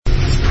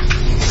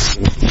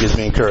gives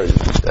me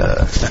encouragement.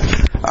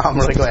 I'm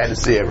really glad to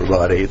see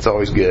everybody. It's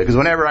always good because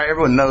whenever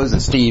everyone knows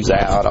that Steve's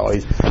out,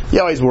 you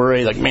always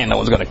worry like, man, no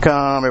one's going to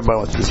come. Everybody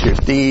wants to hear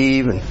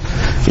Steve, and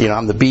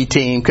I'm the B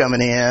team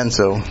coming in.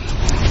 So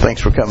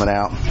thanks for coming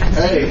out.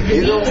 Hey,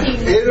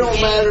 it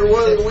don't matter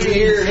whether we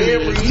hear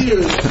him or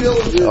you. It's still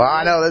good. Well,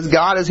 I know that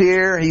God is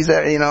here. He's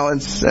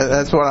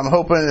that's what I'm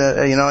hoping.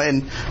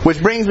 And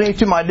which brings me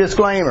to my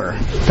disclaimer,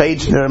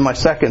 page my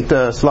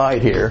second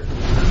slide here.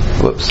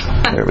 Whoops,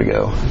 there we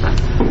go.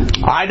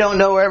 I don't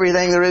know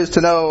everything there is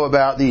to know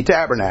about the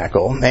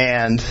tabernacle,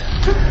 and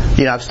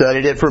I've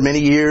studied it for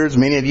many years.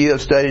 Many of you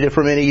have studied it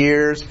for many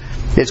years.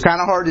 It's kind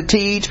of hard to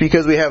teach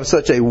because we have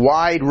such a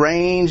wide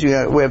range. We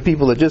have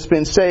people that just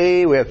been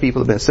saved. We have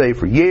people that have been saved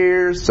for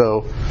years.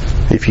 So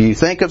if you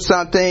think of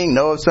something,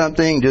 know of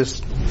something,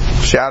 just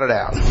shout it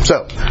out.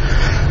 So,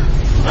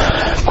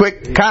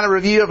 quick kind of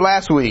review of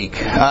last week.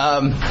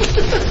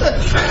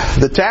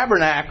 The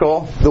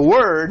tabernacle, the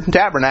word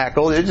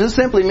tabernacle, it just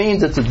simply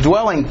means it's a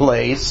dwelling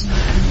place.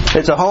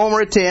 It's a home or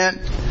a tent.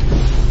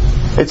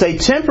 It's a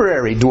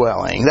temporary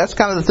dwelling. That's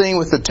kind of the thing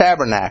with the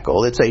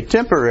tabernacle. It's a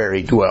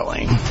temporary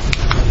dwelling.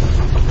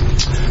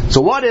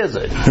 So what is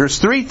it? There's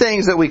three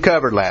things that we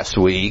covered last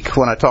week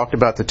when I talked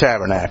about the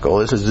tabernacle.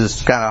 This is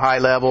just kind of high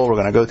level. We're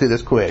going to go through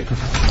this quick.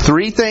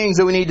 Three things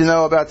that we need to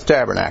know about the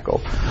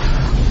tabernacle.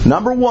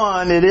 Number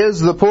one, it is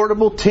the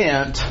portable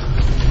tent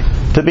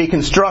to be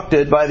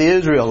constructed by the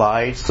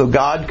Israelites so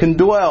God can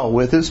dwell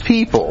with His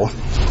people.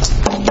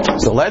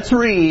 So let's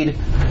read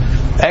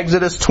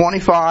Exodus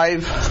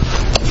 25,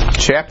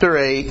 chapter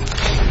 8. We're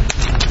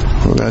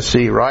going to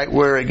see right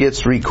where it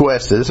gets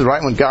requested. This is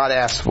right when God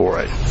asks for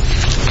it.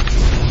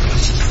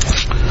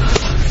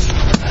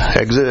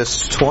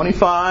 Exodus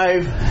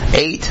 25,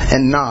 8,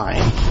 and 9.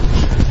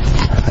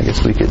 I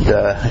guess we could,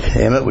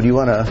 Emmett, we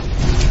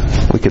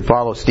could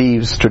follow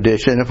Steve's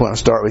tradition if we want to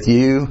start with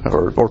you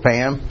or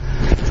Pam.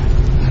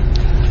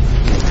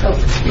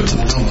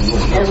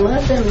 And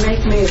let them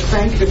make me a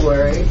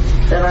sanctuary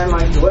that I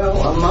might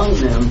dwell among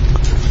them,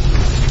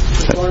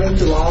 according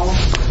to all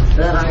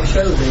that I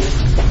show thee,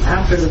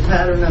 after the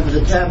pattern of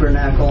the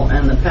tabernacle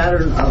and the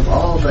pattern of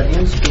all the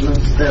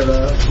instruments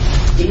thereof,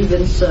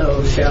 even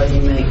so shall ye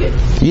make it.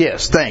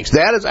 Yes, thanks.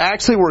 That is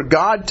actually where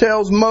God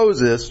tells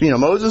Moses,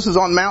 Moses is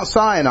on Mount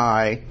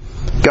Sinai.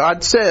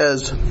 God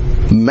says,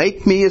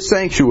 make me a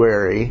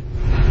sanctuary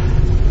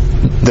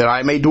that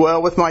I may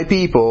dwell with my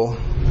people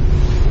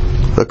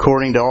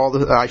according to all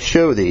that I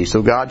show thee.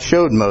 So God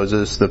showed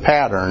Moses the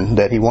pattern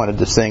that He wanted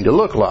this thing to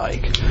look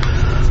like.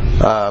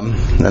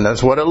 And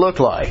that's what it looked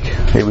like.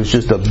 It was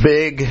just a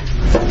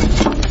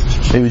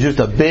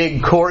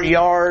big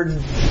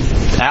courtyard,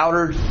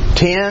 outer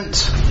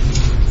tent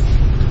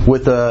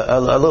with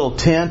a little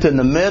tent in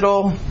the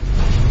middle.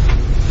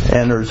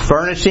 And there's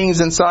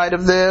furnishings inside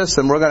of this,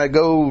 and we're going to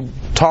go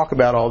talk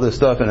about all this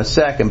stuff in a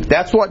second. But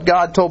that's what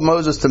God told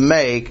Moses to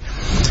make.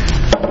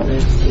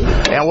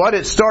 And what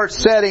it starts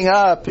setting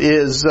up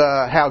is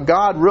how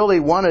God really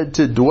wanted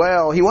to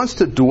dwell. He wants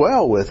to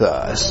dwell with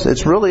us.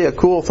 It's really a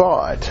cool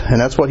thought. And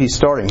that's what He's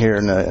starting here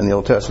in the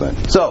Old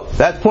Testament. So,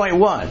 that's point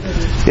one.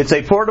 It's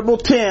a portable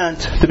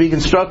tent to be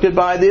constructed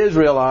by the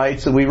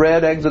Israelites. And we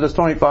read Exodus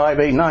 25,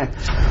 8, 9.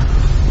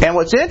 And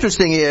what's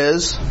interesting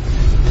is,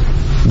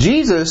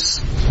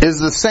 Jesus is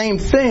the same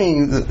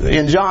thing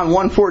in John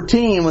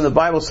 1:14 when the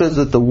Bible says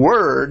that the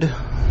Word,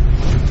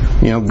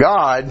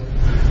 God,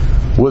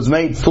 was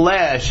made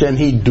flesh and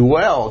He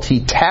dwelt, He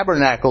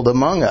tabernacled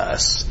among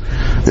us.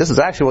 This is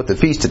actually what the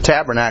Feast of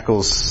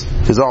Tabernacles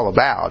is all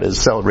about,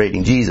 is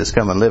celebrating Jesus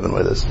coming and living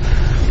with us.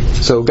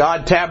 So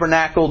God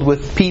tabernacled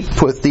with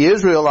the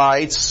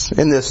Israelites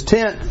in this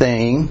tent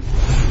thing,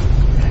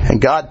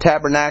 and God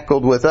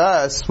tabernacled with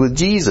us with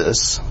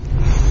Jesus.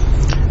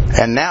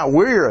 And now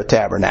we're a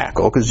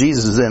tabernacle because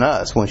Jesus is in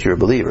us once you're a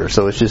believer.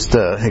 So it's just,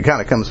 it kind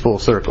of comes full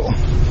circle.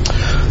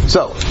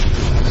 So,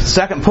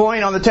 second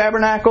point on the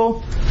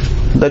tabernacle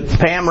that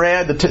Pam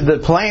read, the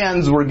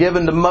plans were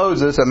given to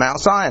Moses at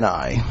Mount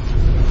Sinai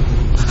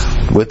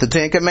with the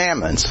Ten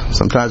Commandments.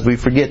 Sometimes we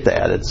forget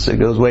that. It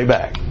goes way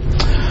back.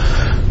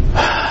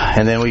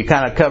 And then we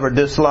kind of covered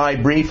this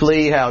slide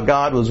briefly, how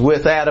God was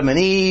with Adam and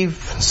Eve.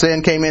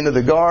 Sin came into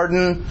the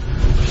garden.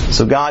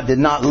 So God did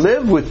not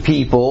live with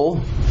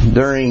people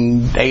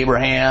during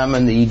Abraham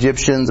and the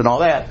Egyptians and all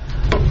that.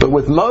 But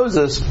with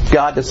Moses,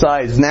 God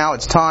decides now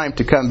it's time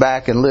to come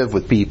back and live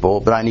with people,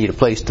 but I need a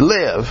place to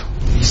live.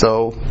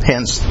 So,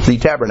 hence the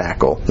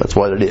tabernacle. That's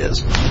what it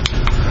is.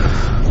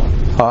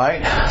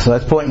 Alright, so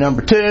that's point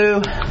number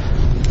 2.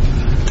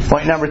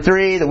 Point number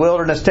 3, the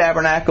Wilderness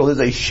Tabernacle is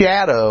a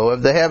shadow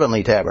of the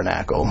heavenly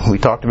tabernacle. We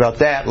talked about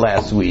that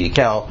last week,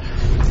 how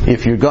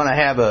if you're going to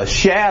have a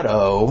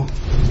shadow,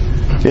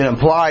 it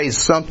implies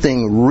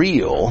something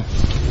real.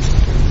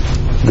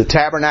 The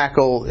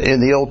tabernacle in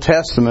the Old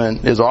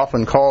Testament is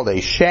often called a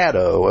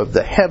shadow of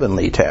the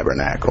heavenly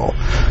tabernacle,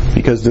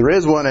 because there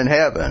is one in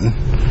heaven.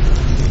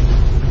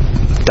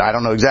 I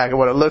don't know exactly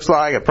what it looks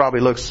like. It probably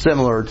looks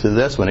similar to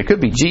this one. It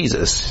could be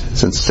Jesus,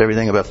 since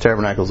everything about the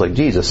tabernacle is like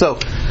Jesus. So,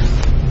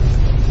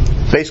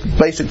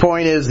 basic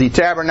point is the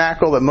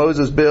tabernacle that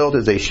Moses built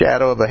is a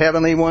shadow of a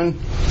heavenly one.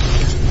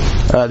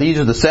 These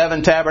are the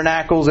 7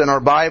 tabernacles in our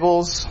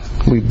Bibles.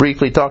 We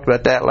briefly talked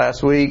about that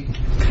last week.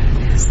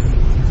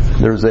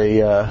 There's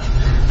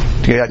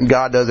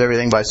God does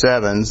everything by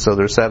 7, so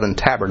there's 7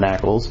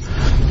 tabernacles.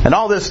 And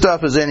all this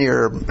stuff is in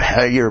your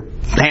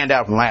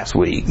handout from last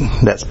week.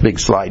 That's big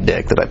slide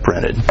deck that I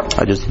printed.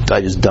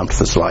 I just dumped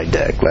the slide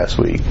deck last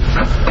week.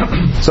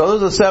 So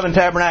those are the 7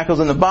 tabernacles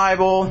in the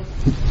Bible.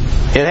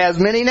 It has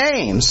many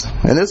names,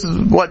 and this is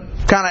what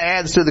kind of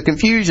adds to the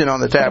confusion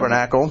on the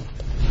tabernacle.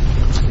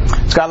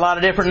 It's got a lot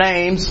of different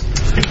names.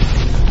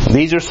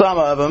 These are some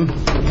of them,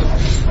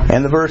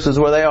 and the verses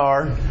where they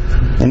are.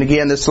 And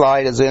again, this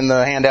slide is in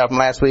the handout from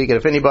last week, and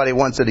if anybody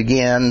wants it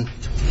again,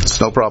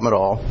 it's no problem at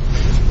all.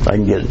 I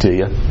can get it to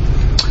you.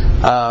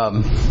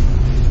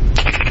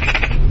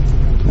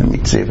 Let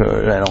me see if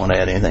I don't want to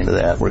add anything to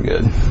that. We're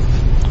good.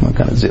 I'll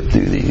kind of zip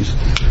through these.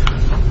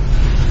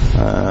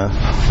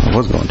 I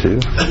was going to.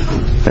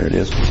 There it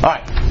is. All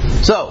right.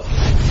 So,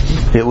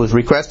 it was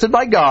requested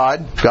by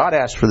God. God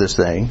asked for this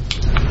thing.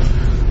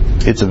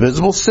 It's a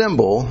visible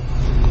symbol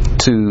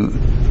to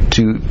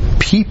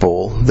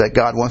people that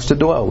God wants to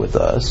dwell with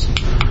us.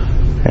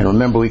 And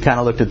remember, we kind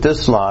of looked at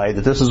this slide,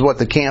 that this is what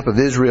the camp of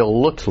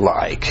Israel looked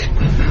like.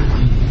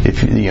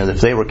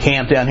 If they were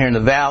camped down here in the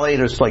valley,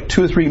 there's like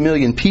 2 or 3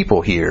 million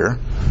people here.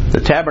 The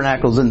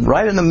tabernacle's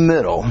right in the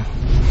middle.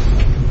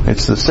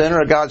 It's the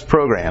center of God's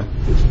program.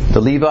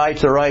 The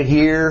Levites are right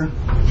here,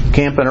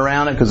 camping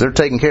around it because they're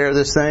taking care of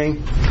this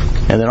thing.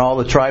 And then all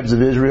the tribes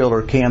of Israel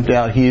are camped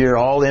out here,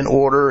 all in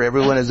order.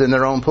 Everyone is in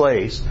their own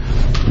place.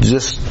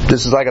 This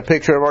is like a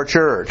picture of our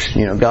church.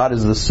 God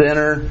is the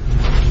center.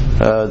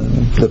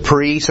 The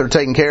priests are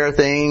taking care of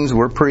things.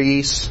 We're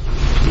priests.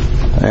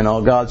 And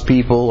all God's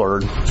people are,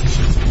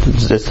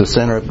 it's the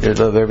center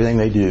of everything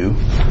they do.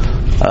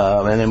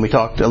 And then we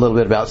talked a little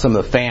bit about some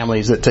of the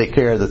families that take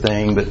care of the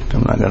thing, but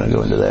I'm not going to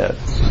go into that.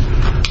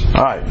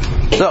 All right.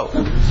 So,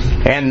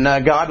 and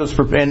God was,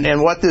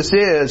 and what this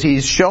is,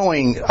 He's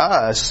showing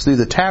us through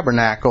the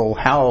tabernacle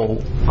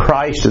how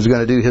Christ is going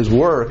to do His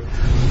work.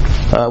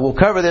 We'll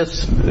cover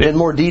this in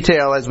more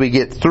detail as we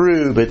get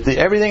through, but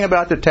everything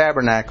about the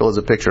tabernacle is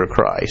a picture of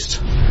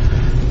Christ.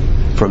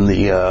 From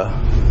the,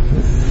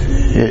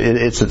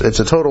 it's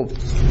a total.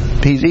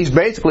 He's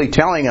basically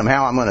telling them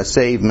how I'm going to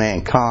save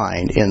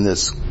mankind in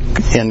this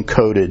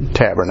encoded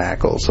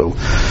tabernacle. So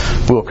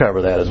we'll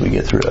cover that as we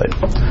get through it.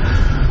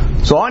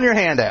 So on your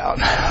handout,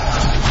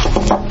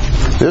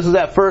 this is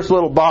that first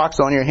little box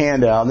on your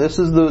handout. This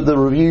is the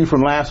review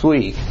from last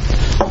week.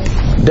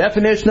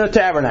 Definition of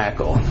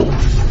tabernacle.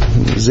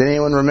 Does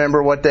anyone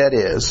remember what that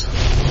is?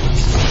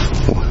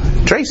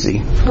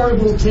 Tracy.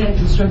 Portable tent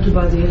constructed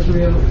by the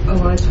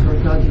Israelites for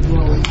God's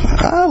dwelling.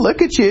 Ah,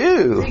 look at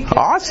you.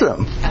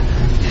 Awesome.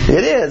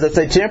 It is. It's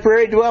a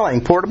temporary dwelling,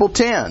 portable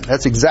tent.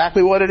 That's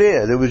exactly what it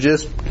is.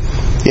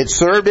 It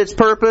served its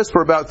purpose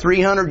for about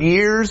 300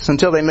 years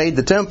until they made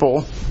the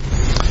temple.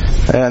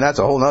 And that's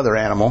a whole other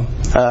animal.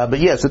 But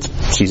yes,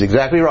 she's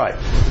exactly right.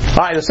 All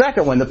right, the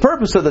second one, the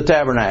purpose of the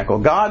tabernacle.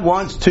 God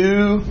wants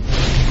to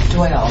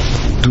dwell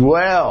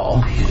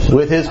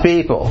with His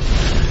people.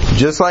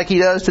 Just like He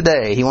does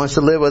today. He wants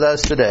to live with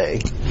us today.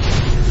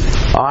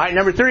 All right,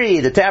 number 3,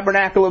 the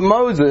tabernacle of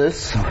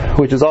Moses,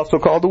 which is also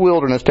called the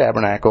Wilderness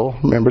Tabernacle.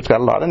 Remember, it's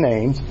got a lot of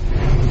names.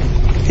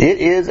 It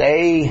is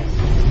a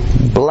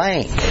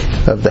blank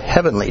of the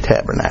heavenly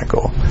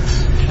tabernacle.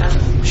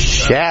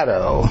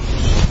 Shadow.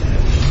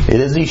 It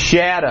is the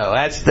shadow.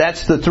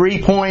 That's the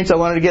 3 points I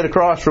wanted to get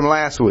across from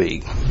last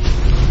week.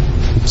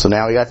 So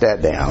now we got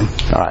that down.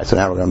 All right, so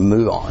now we're going to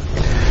move on.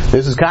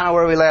 This is kind of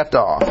where we left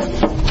off.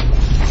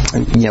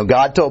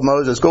 God told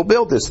Moses, go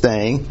build this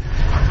thing.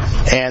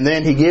 And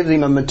then He gives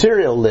him a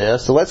material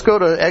list. So let's go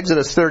to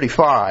Exodus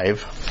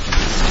 35,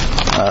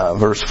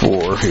 verse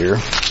 4 here.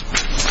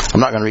 I'm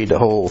not going to read the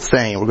whole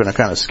thing. We're going to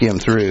kind of skim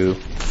through.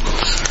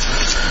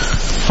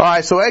 All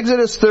right, so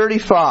Exodus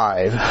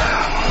 35.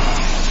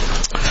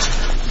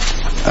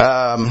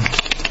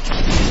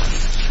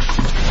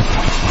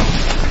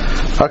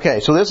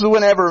 Okay, so this is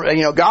whenever,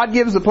 God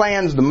gives the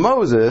plans to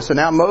Moses, and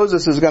now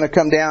Moses is going to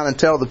come down and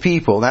tell the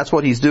people. And that's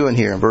what he's doing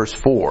here in verse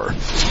 4.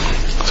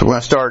 So we're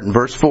going to start in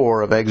verse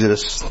 4 of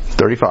Exodus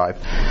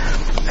 35.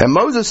 And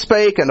Moses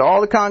spake unto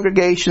all the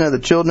congregation of the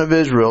children of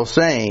Israel,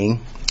 saying,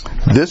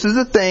 This is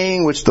the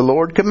thing which the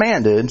Lord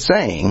commanded,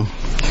 saying,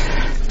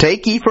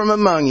 Take ye from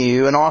among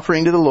you an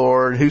offering to the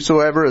Lord,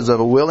 whosoever is of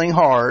a willing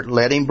heart,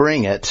 let him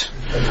bring it.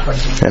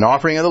 An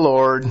offering of the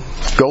Lord,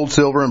 gold,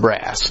 silver, and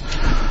brass.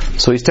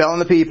 So he's telling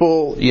the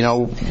people, if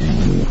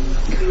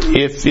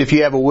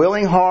you have a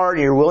willing heart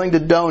and you're willing to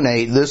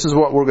donate, this is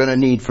what we're going to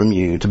need from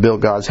you to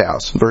build God's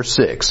house. Verse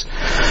 6.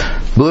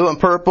 Blue and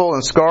purple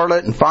and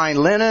scarlet and fine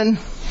linen,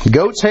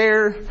 goat's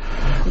hair,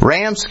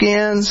 ram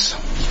skins,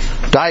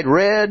 dyed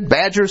red,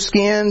 badger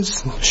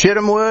skins,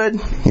 shittim wood.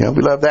 You know,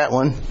 we love that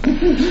one.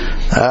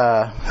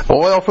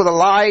 Oil for the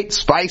light,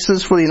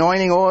 spices for the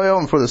anointing oil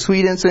and for the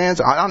sweet incense,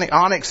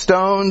 onyx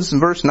stones in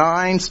verse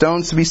 9,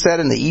 stones to be set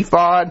in the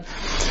ephod,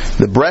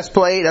 the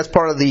breastplate, that's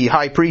part of the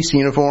high priest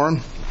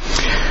uniform.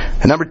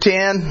 And number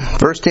 10,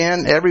 verse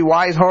 10, every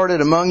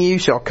wise-hearted among you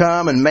shall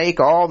come and make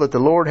all that the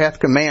Lord hath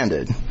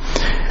commanded.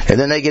 And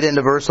then they get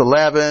into verse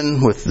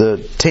 11 with the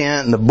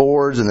tent and the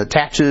boards and the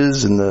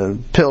taches and the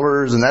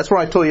pillars. And that's where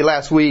I told you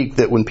last week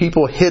that when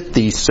people hit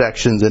these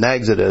sections in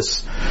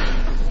Exodus,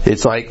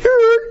 it's like,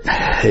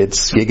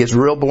 it gets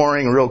real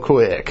boring real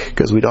quick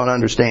because we don't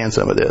understand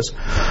some of this.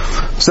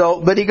 So,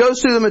 but he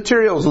goes through the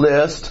materials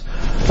list,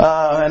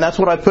 and that's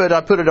what I put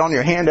it on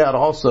your handout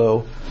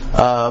also.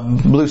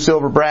 Blue,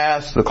 silver,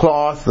 brass, the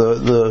cloth,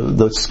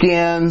 the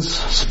skins,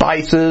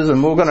 spices,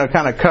 and we're going to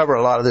kind of cover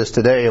a lot of this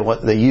today and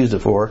what they used it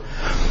for.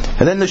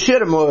 And then the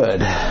shittim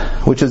wood,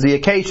 which is the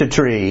acacia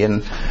tree.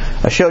 And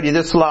I showed you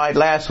this slide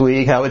last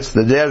week, how it's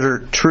the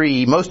desert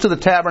tree. Most of the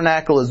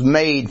tabernacle is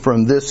made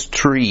from this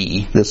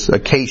tree, this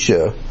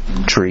acacia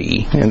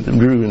tree, and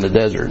grew in the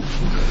desert.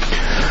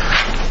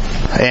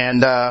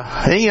 And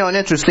you know, an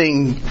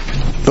interesting,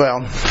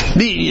 well,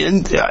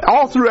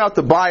 all throughout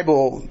the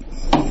Bible,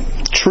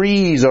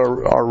 trees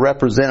are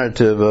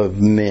representative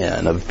of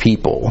men, of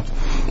people.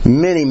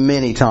 Many,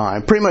 many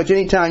times. Pretty much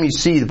any time you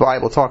see the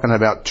Bible talking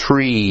about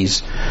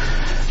trees,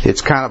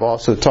 it's kind of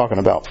also talking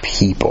about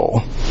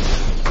people.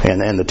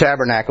 And the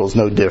tabernacle is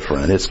no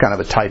different. It's kind of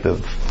a type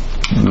of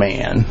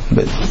man.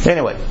 But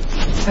anyway.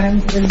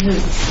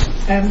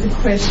 I have a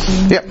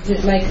question. Yep. Is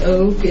it like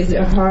oak? Is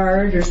it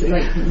hard? Or is it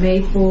like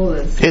maple?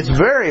 It's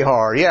very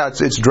hard. Yeah,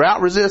 it's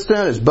drought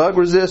resistant. It's bug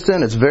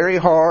resistant. It's very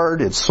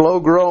hard. It's slow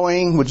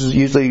growing, which is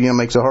usually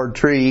makes a hard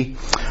tree.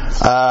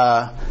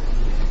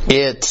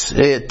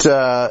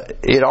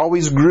 It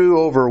always grew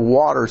over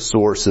water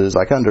sources,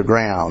 like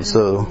underground.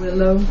 So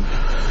willow.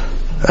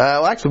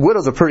 Well, actually,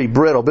 willows are pretty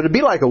brittle, but it'd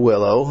be like a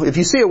willow. If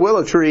you see a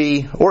willow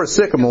tree or a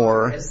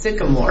sycamore,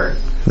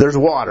 there's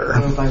water.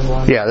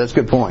 Yeah, that's a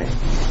good point.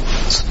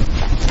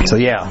 So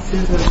yeah.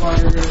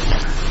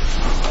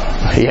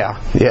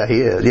 Yeah, he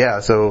is. Yeah,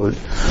 so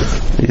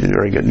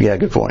very good. Yeah,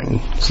 good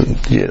point. So,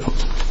 yeah,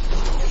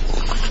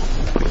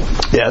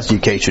 that's the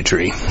acacia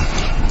tree,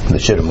 the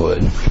shittim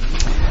wood.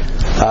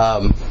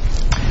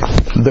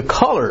 The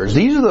colors,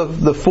 these are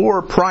the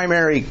four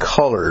primary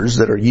colors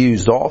that are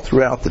used all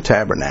throughout the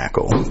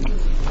tabernacle.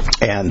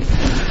 And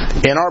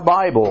in our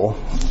Bible,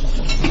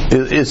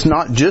 it's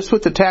not just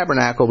with the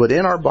tabernacle, but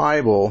in our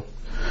Bible,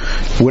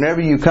 whenever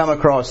you come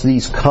across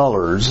these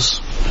colors,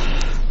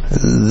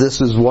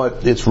 this is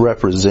what it's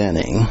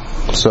representing.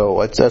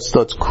 So that's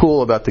what's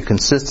cool about the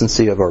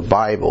consistency of our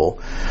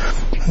Bible,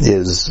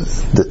 is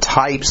the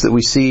types that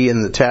we see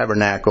in the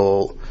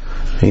tabernacle.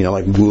 You know,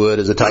 like wood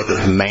is a type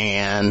of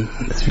man.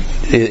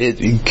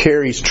 It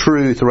carries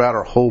true throughout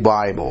our whole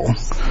Bible.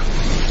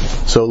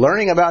 So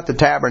learning about the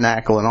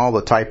tabernacle and all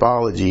the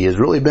typology is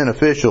really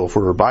beneficial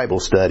for Bible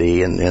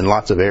study in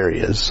lots of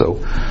areas. So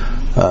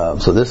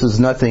this is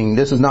not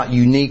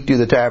unique to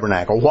the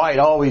tabernacle. White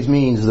always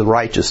means the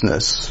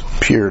righteousness,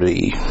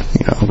 purity,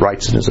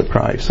 righteousness of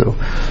Christ. So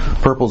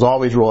purple's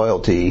always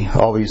royalty.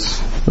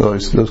 Always,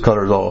 those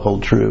colors all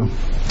hold true.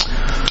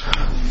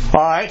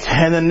 Alright,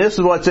 and then this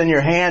is what's in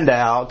your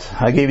handout.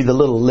 I gave you the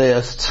little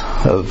list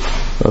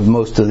of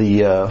most of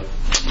the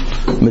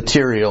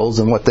materials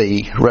and what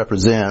they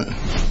represent.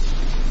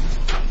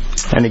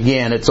 And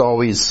again, it's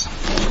always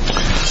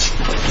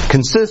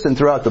consistent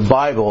throughout the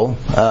Bible.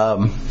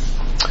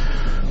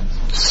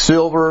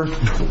 Silver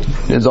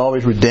is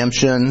always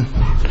redemption.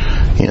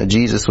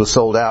 Jesus was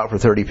sold out for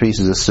 30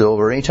 pieces of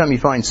silver. Anytime you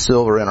find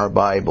silver in our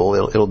Bible,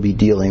 it'll be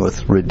dealing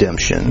with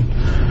redemption.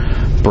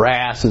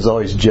 Brass is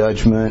always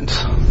judgment.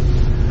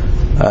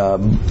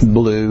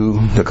 Blue,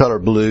 the color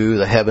blue,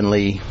 the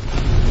heavenly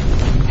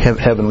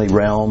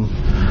realm.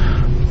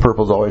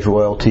 Purple's always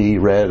royalty.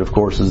 Red, of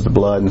course, is the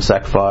blood and the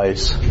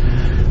sacrifice.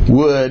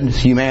 Wood is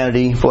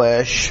humanity,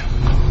 flesh.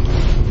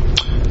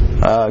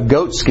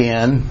 Goat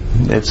skin,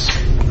 it's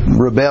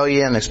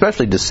rebellion,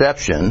 especially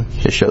deception.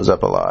 It shows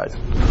up a lot.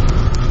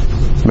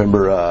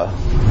 Remember, I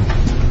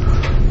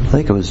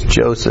think it was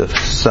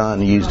Joseph's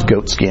son used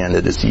goat skin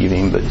to deceive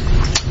him, but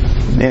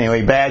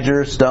anyway,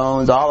 badger,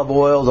 stones, olive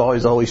oil is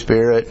always the Holy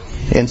Spirit.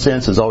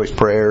 Incense is always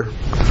prayer.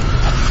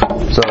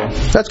 So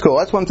that's cool.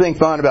 That's one thing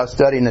fun about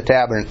studying the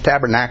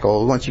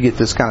tabernacle. Once you get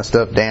this kind of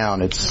stuff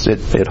down,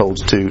 it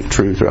holds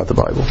true throughout the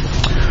Bible.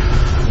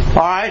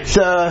 Alright,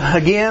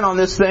 again on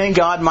this thing,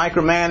 God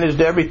micromanaged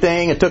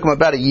everything. It took them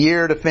about a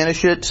year to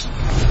finish it.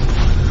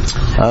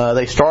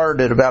 They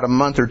started about a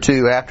month or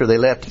two after they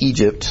left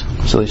Egypt,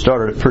 so they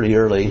started it pretty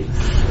early.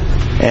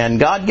 And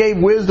God gave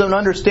wisdom and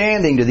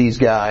understanding to these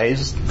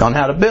guys on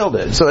how to build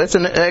it. So that's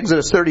in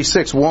Exodus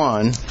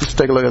 36:1. Let's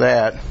take a look at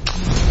that.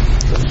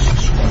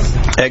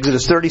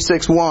 Exodus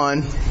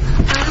 36:1.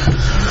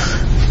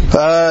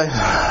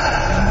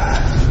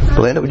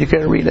 Belinda, would you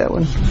care to read that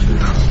one?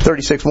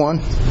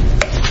 36:1.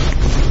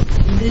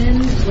 Then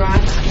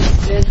brought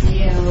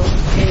Bezalel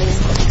his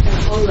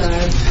all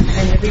love,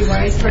 and every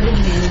wise-hearted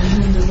man in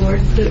whom the Lord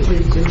put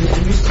wisdom and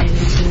understanding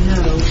to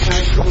know how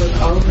to work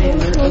all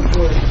manner of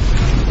work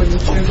for the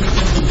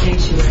service of the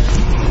sanctuary,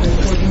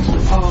 according to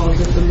all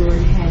that the Lord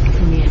had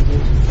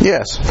commanded.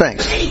 Yes,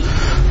 thanks.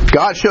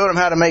 God showed him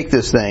how to make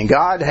this thing.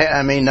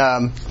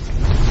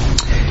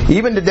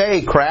 Even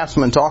today,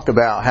 craftsmen talk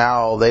about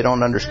how they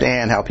don't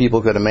understand how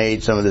people could have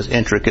made some of this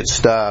intricate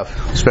stuff,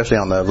 especially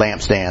on the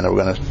lampstand that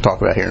we're going to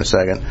talk about here in a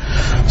second.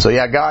 So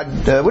yeah,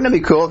 God, wouldn't it be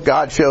cool if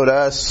God showed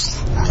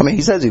us,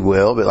 He says He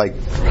will, but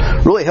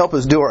really help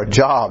us do our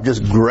job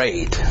just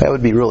great. That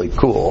would be really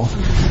cool.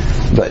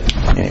 But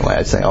anyway,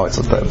 I'd say, I always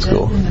thought that was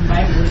cool.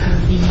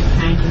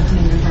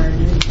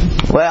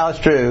 Well, it's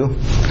true.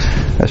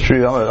 That's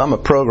true. I'm a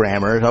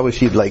programmer. I wish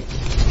He'd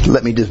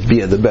let me just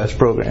be the best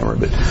programmer.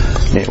 But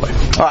anyway.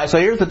 Alright, so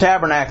here's the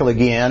tabernacle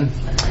again.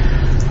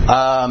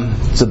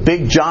 It's a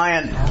big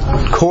giant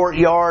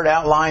courtyard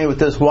outlined with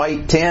this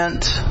white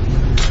tent.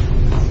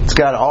 It's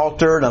got an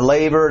altar and a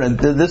laver, and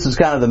this is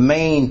kind of the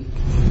main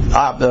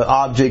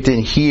object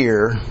in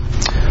here.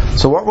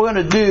 So what we're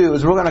going to do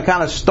is we're going to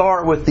kind of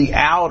start with the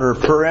outer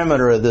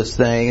perimeter of this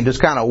thing and just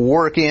kind of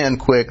work in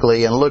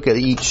quickly and look at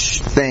each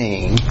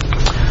thing.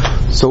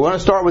 So we're going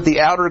to start with the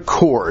outer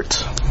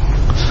court.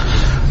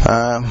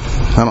 I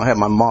don't have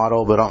my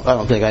model, but I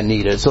don't think I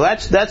need it. So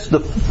that's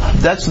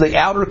the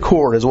outer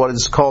court is what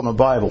it's called in the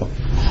Bible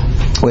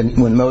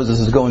when Moses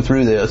is going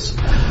through this.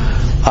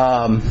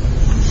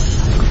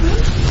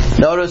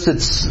 Notice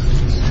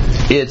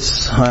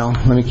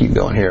let me keep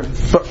going here.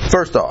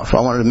 First off,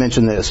 I wanted to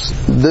mention this.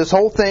 This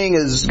whole thing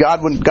is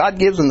when God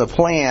gives them the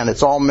plan,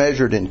 it's all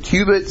measured in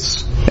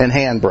cubits and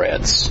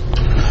handbreadths.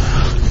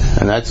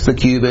 And that's the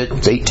cubit.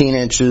 It's 18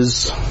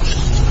 inches.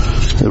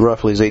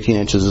 Roughly is 18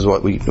 inches is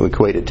what we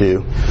equate it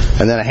to.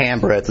 And then a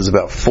handbreadth is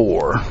about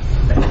 4.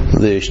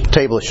 The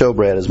table of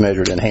showbread is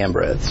measured in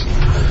handbreadths.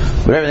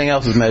 But everything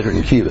else is measured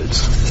in cubits.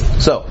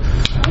 So,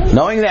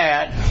 knowing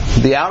that,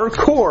 the outer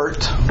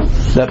court,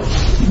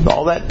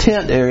 all that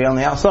tent area on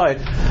the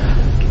outside,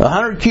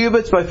 100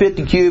 cubits by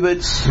 50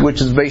 cubits, which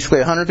is basically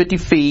 150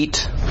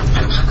 feet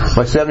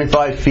by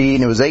 75 feet,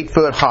 and it was 8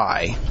 foot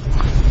high.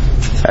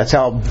 That's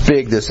how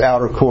big this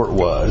outer court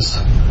was.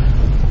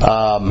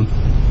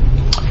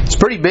 It's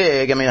pretty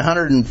big.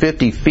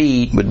 150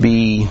 feet would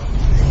be,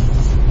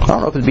 I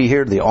don't know if it'd be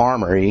here to the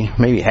armory,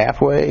 maybe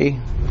halfway.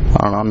 I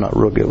don't know, I'm not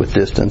real good with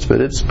distance,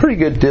 but it's pretty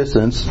good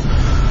distance.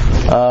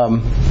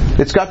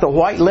 It's got the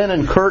white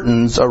linen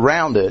curtains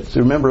around it. So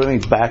remember, let me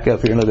back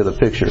up here and look at the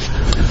picture.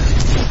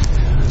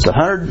 It's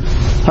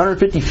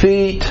 150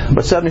 feet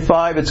by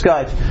 75. It's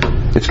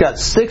got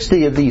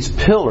 60 of these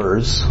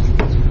pillars,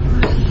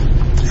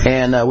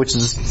 and which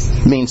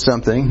means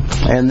something.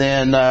 And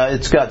then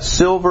it's got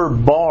silver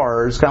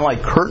bars, kind of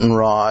like curtain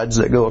rods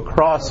that go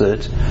across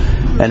it.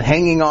 And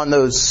hanging on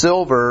those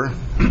silver,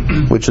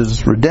 which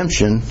is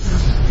redemption,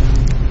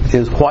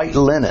 is white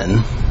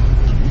linen.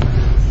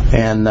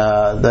 And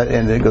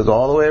it goes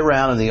all the way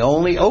around, and the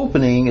only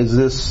opening is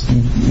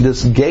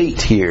this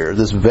gate here,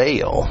 this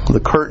veil, the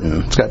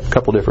curtain. It's got a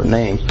couple different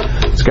names.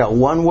 It's got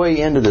one way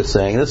into this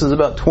thing. This is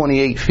about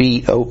 28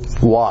 feet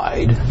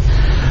wide.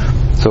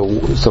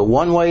 So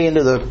one way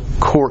into the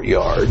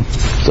courtyard.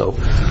 So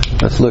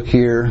let's look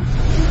here.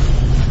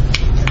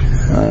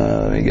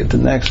 Let me get to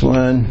the next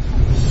one.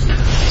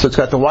 So it's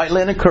got the white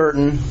linen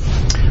curtain.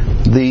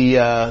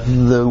 The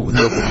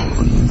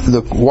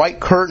white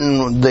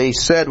curtain, they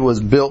said, was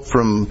built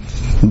from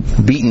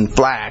beaten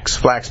flax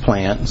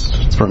plants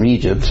from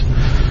Egypt,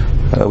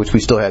 which we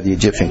still have the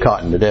Egyptian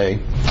cotton today.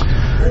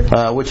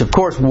 Which, of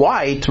course,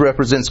 white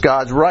represents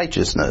God's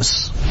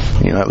righteousness.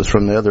 That was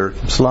from the other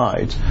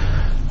slides.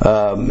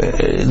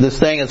 This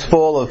thing is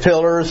full of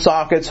pillars,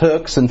 sockets,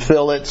 hooks, and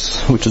fillets,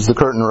 which is the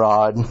curtain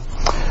rod.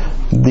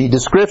 The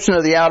description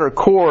of the outer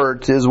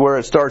court is where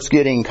it starts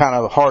getting kind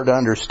of hard to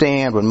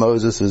understand when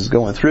Moses is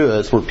going through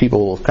this, where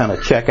people will kind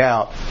of check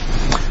out.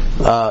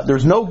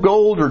 There's no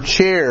gold or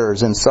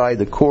chairs inside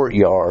the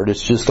courtyard.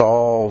 It's just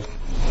all,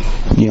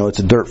 it's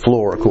a dirt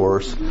floor, of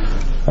course.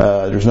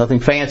 There's nothing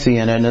fancy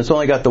in it, and it's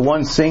only got the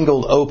one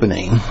single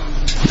opening,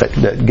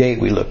 that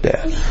gate we looked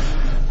at.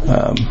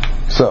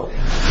 So,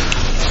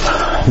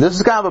 this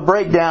is kind of a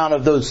breakdown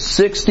of those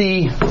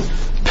 60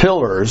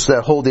 pillars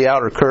that hold the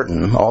outer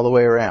curtain all the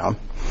way around.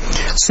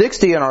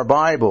 60 in our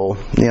Bible,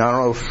 I don't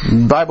know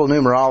if Bible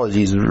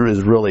numerology is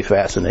really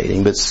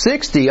fascinating, but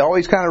 60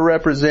 always kind of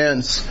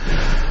represents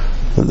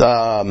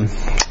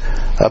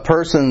a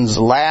person's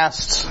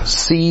last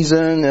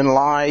season in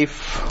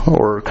life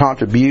or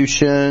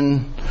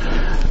contribution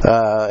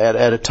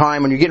at a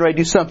time when you're getting ready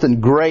to do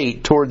something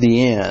great toward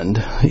the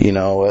end.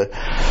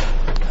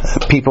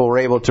 People were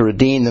able to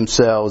redeem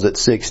themselves at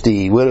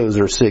 60. Widows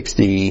are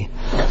 60.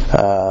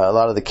 A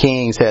lot of the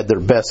kings had their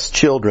best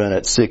children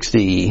at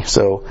 60.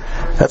 So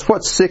that's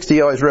what 60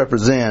 always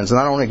represents. And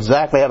I don't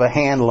exactly have a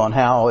handle on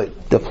how it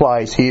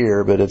applies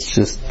here, but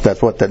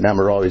that's what that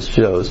number always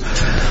shows.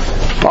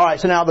 Alright,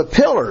 so now the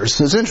pillars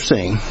is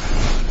interesting.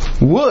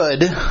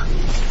 Wood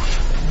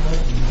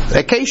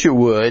acacia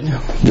wood,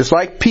 just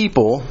like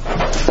people.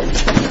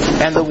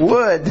 And the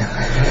wood,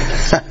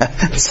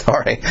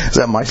 sorry, is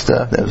that my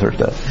stuff? That was her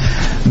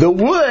stuff. The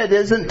wood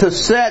isn't to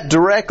set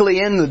directly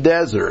in the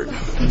desert.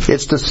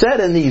 It's to set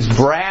in these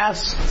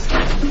brass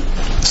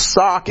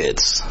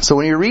sockets. So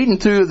when you're reading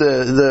through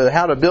the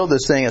how to build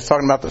this thing, it's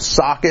talking about the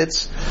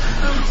sockets.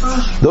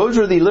 Those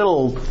are the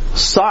little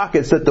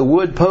sockets that the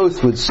wood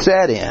post would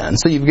set in.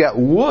 So you've got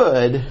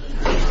wood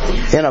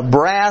in a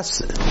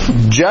brass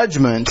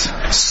judgment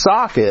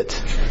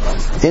socket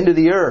into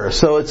the earth.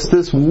 So it's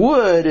this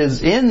wood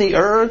is in the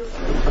earth,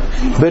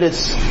 but it's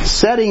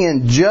setting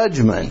in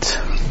judgment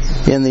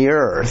in the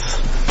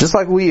earth, just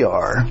like we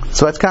are.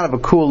 So that's kind of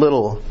a cool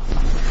little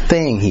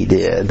thing he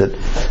did,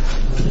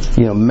 that,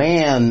 you know,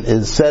 man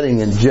is setting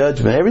in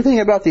judgment. Everything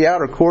about the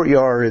outer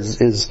courtyard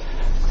is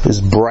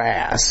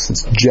brass.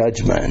 It's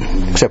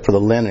judgment, except for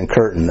the linen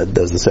curtain that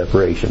does the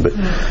separation. But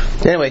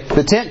anyway,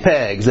 the tent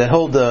pegs that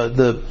hold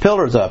the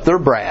pillars up, they're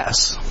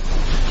brass.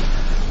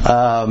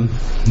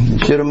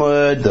 Shittim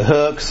wood, the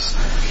hooks.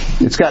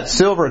 It's got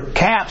silver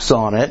caps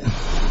on it.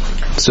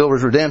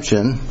 Silver's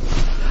redemption.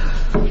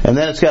 And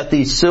then it's got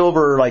these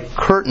silver like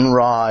curtain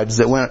rods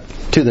that went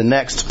to the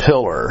next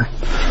pillar.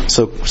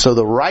 So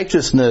the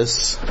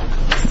righteousness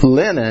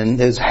linen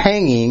is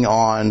hanging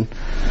on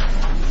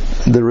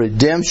the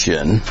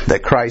redemption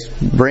that Christ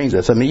brings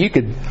us. I mean, you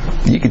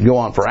could go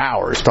on for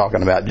hours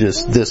talking about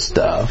just this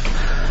stuff.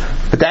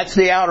 But that's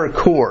the outer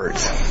court.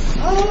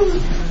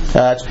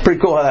 It's pretty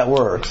cool how that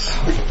works.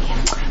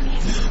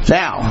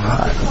 Now,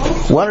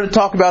 I wanted to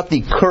talk about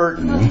the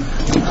curtain.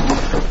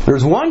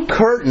 There's one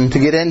curtain to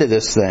get into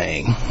this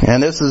thing,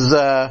 and this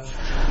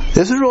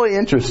is really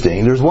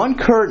interesting. There's one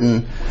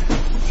curtain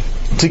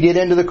to get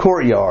into the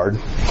courtyard.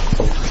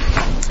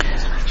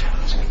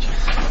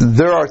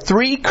 There are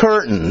 3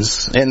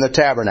 curtains in the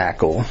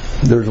tabernacle.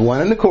 There's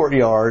one in the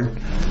courtyard.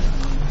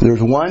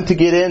 There's one to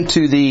get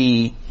into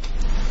the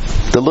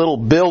little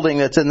building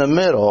that's in the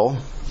middle.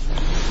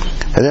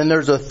 And then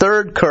there's a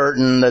third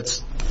curtain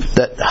that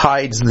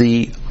hides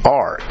the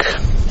ark.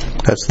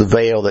 That's the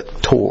veil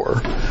that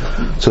tore.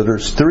 So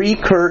there's 3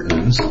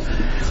 curtains.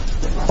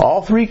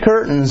 All 3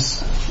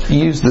 curtains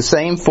use the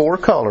same 4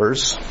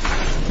 colors.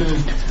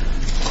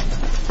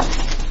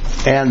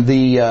 And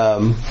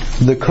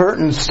the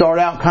curtains start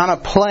out kind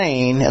of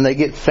plain, and they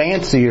get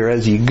fancier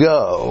as you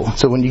go.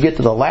 So when you get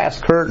to the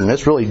last curtain,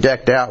 it's really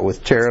decked out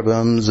with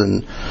cherubims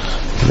and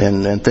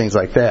things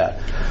like that.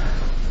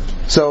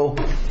 So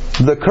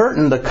the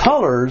curtain, the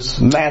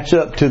colors match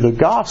up to the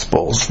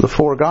Gospels, the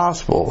 4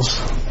 Gospels.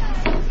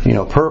 You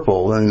know,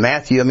 purple and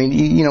Matthew. I mean,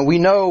 you know, we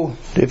know,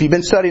 if you've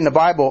been studying the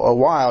Bible a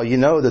while, you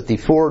know that the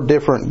 4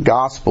 different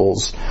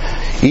Gospels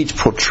each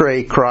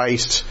portray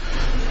Christ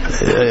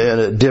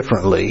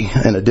differently,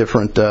 in a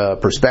different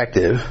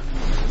perspective.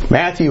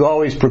 Matthew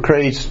always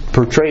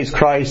portrays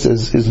Christ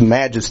as his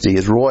majesty,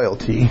 his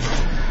royalty.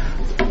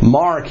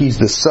 Mark, he's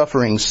the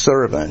suffering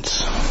servant.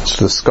 It's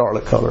the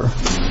scarlet color.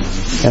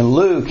 And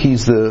Luke,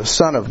 he's the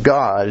Son of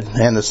God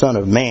and the Son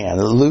of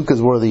Man. Luke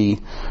is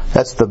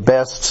that's the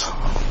best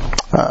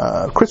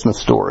Christmas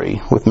story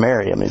with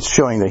Mary. I mean, it's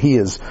showing that he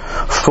is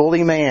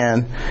fully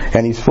man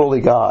and he's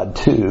fully God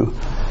too.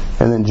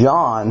 And then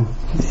John,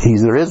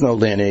 there is no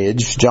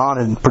lineage.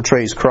 John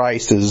portrays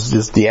Christ as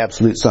just the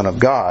absolute Son of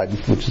God,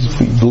 which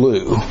is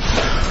blue.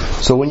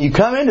 So when you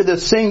come into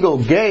this single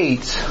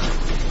gate,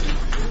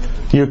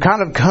 you're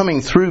kind of coming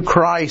through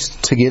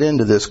Christ to get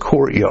into this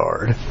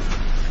courtyard,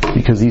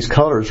 because these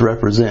colors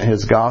represent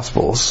His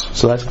Gospels.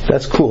 So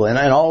that's cool, and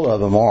all of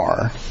them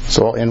are.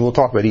 So, and we'll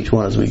talk about each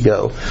one as we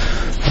go.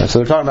 So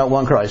they're talking about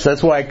one Christ.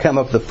 That's why I come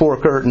up with the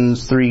 4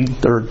 curtains,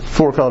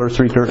 4 colors,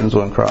 3 curtains,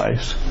 one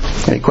Christ.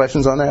 Any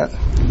questions on that?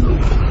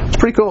 It's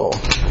pretty cool.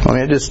 I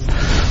mean,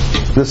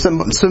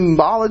 the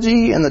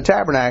symbology in the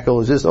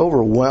tabernacle is just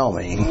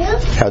overwhelming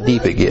how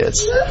deep it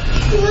gets.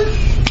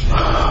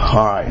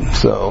 Alright,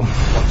 so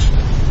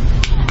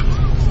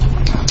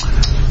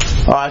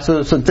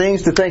there's some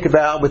things to think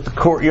about with the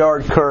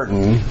courtyard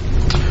curtain.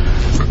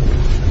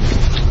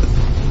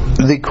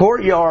 The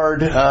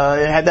courtyard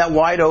had that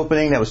wide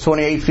opening that was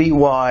 28 feet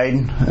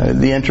wide.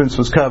 The entrance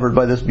was covered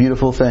by this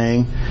beautiful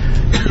thing.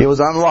 It was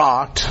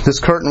unlocked. This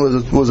curtain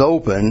was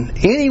open.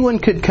 Anyone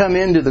could come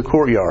into the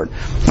courtyard.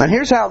 And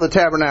here's how the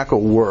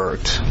tabernacle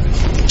worked.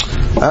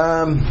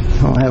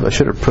 I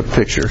should have put a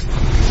picture.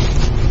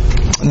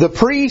 The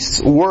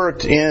priests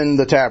worked in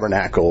the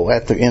tabernacle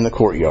in the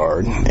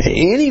courtyard.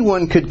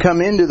 Anyone could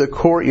come into the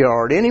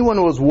courtyard.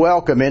 Anyone was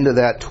welcome into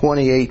that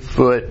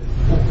 28-foot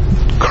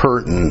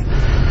curtain.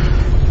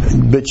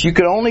 But you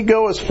could only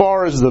go as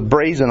far as the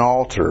brazen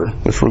altar,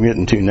 which we're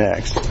getting to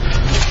next.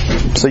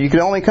 So you could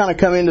only kind of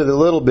come into the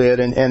little bit,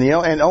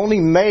 and only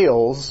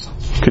males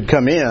could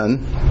come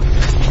in.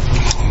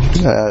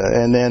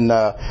 And then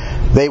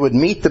they would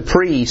meet the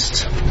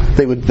priest.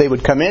 They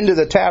would come into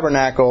the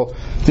tabernacle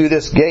through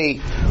this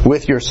gate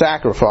with your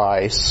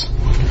sacrifice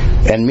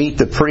and meet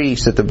the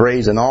priest at the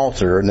brazen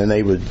altar, and then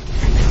they would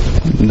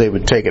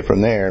take it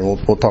from there, and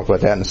we'll talk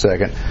about that in a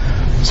second.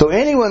 So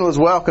anyone was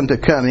welcome to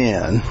come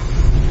in.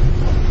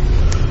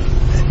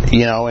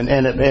 And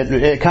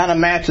it kind of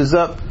matches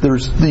up.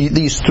 There's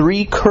these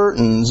three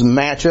curtains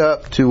match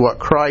up to what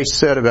Christ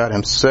said about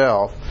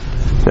himself,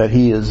 that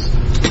he is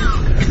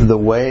the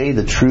way,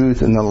 the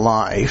truth, and the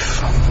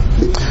life.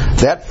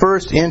 That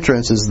first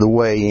entrance is the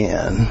way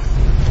in.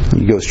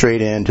 You go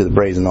straight into the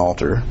brazen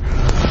altar.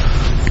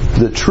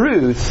 The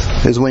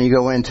truth is when you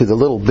go into the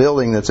little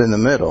building that's in the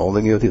middle,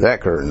 then you go through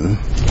that curtain.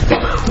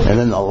 And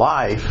then the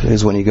life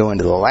is when you go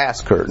into the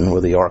last curtain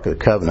where the Ark of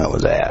the Covenant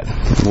was at.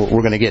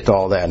 We're going to get to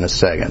all that in a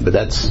second. But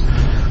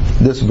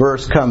this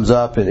verse comes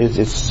up, and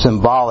it's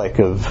symbolic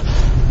of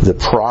the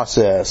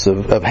process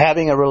of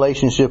having a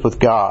relationship with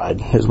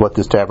God is what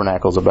this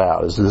tabernacle is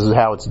about. This is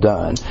how it's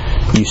done.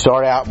 You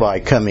start out by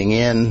coming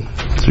in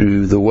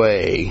through the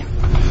way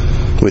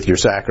with your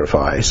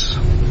sacrifice.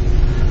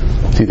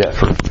 See that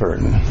first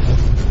curtain.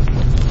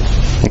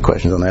 Any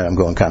questions on that? I'm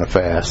going kind of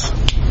fast.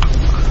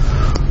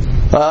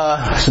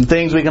 Some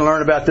things we can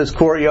learn about this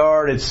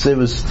courtyard. It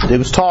was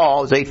tall.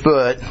 It was 8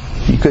 foot.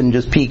 You couldn't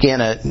just peek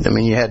in it. I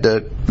mean, you had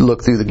to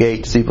look through the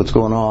gate to see what's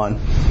going on.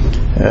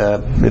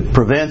 It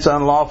prevents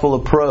unlawful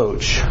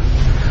approach.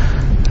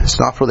 It's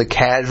not for the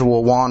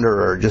casual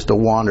wanderer just to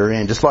wander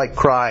in. Just like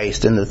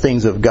Christ and the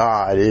things of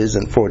God, it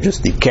isn't for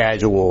just the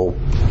casual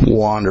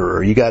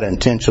wanderer. You got to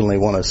intentionally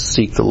want to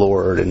seek the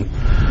Lord and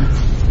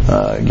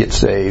get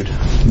saved.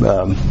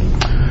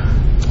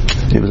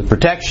 It was a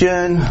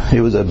protection.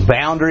 It was a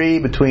boundary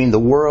between the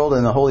world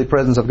and the holy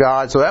presence of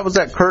God. So that was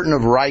that curtain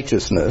of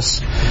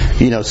righteousness.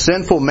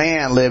 Sinful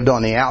man lived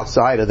on the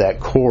outside of that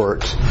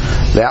court.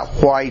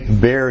 That white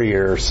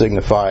barrier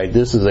signified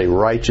this is a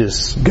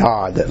righteous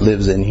God that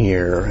lives in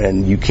here,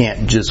 and you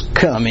can't just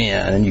come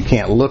in and you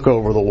can't look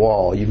over the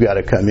wall. You've got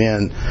to come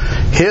in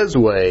His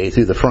way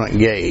through the front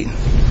gate.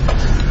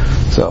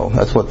 So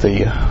that's what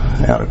the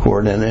outer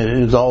court, and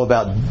it was all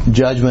about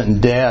judgment and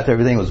death.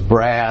 Everything was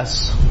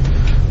brass,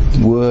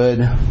 wood,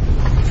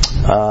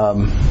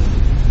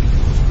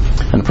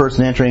 and the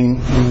person entering,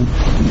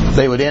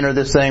 they would enter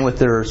this thing with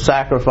their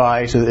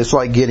sacrifice. It's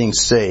like getting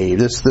saved.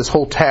 This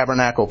whole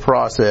tabernacle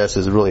process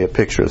is really a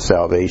picture of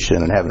salvation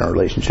and having a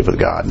relationship with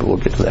God. We'll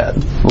get to that.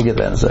 We'll get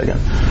to that in a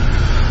second.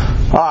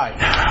 All right,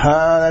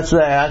 that's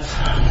that.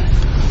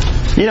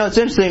 It's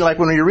interesting, like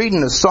when you're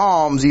reading the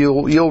Psalms,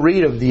 you'll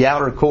read of the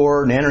outer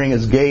court and entering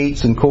His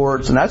gates and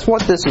courts, and that's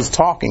what this is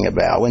talking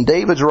about. When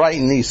David's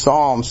writing these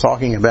Psalms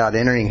talking about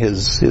entering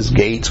his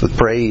gates with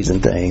praise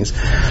and things,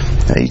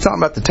 he's talking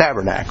about the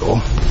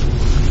tabernacle.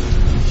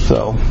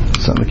 So,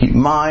 something to keep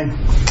in mind.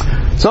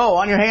 So,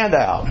 on your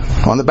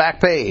handout, on the back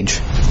page,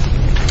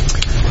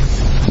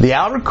 the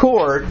outer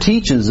court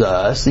teaches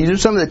us, these are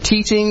some of the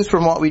teachings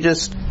from what we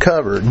just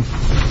covered.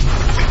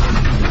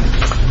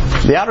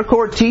 The outer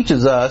court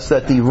teaches us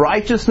that the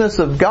righteousness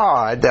of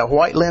God, that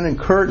white linen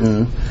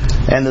curtain,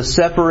 and the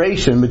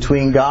separation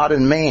between God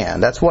and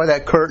man. That's why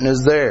that curtain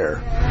is there.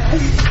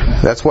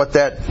 That's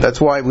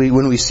why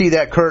when we see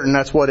that curtain,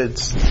 that's what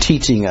it's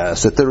teaching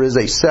us, that there is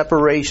a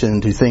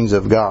separation to things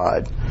of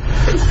God.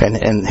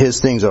 And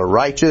His things are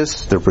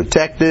righteous, they're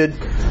protected,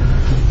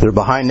 they're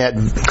behind that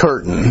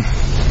curtain.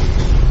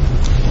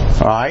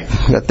 Alright,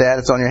 got that?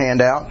 It's on your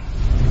handout.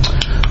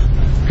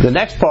 The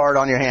next part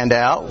on your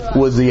handout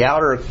was the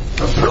outer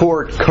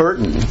court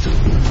curtain.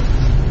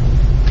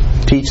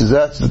 Teaches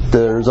us that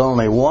there's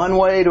only one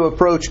way to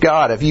approach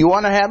God. If you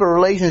want to have a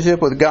relationship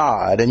with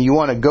God and you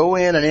want to go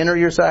in and enter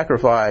your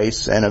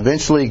sacrifice and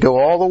eventually go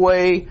all the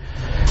way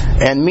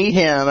and meet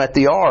Him at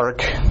the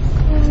ark,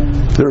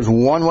 there's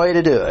one way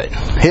to do it.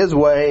 His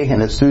way,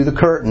 and it's through the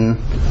curtain,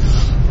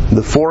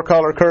 the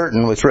 4-color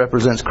curtain, which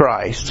represents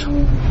Christ.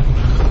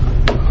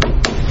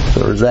 So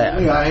there's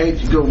that. I hate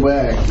to go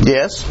back.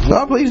 Yes?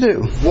 No, please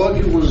do. What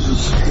was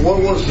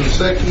the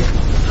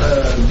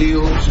second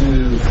deal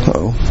to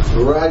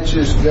the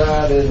righteous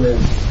God and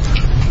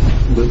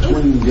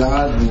between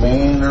God and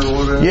man or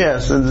whatever?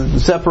 Yes, the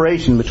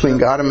separation between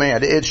God and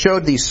man. It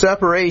showed the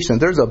separation.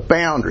 There's a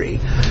boundary.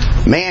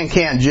 Man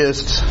can't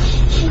just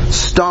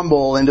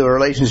stumble into a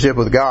relationship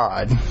with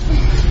God.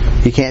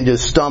 He can't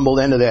just stumble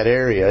into that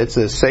area. It's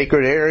a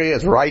sacred area.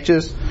 It's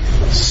righteous.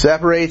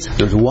 Separates.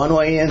 There's one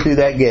way in through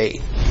that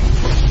gate.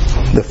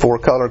 The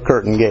 4-color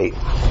curtain gate.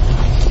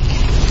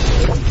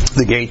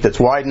 The gate that's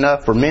wide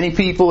enough for many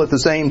people at the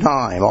same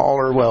time. All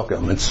are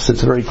welcome. It's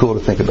very cool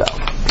to think about.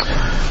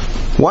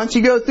 Once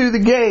you go through the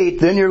gate,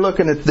 then you're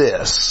looking at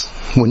this.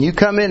 When you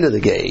come into the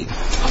gate,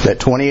 that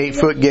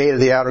 28-foot gate of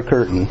the outer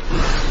curtain,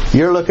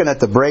 you're looking at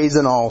the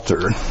brazen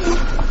altar.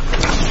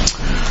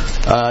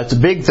 It's a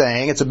big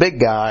thing. It's a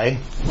big guy.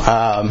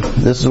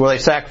 This is where they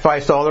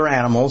sacrificed all their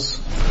animals.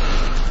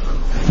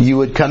 You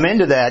would come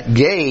into that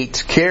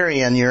gate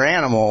carrying your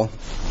animal.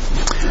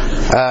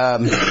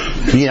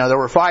 There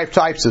were 5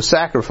 types of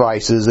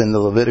sacrifices in the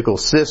Levitical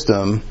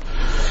system.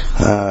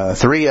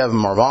 3 of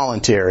them are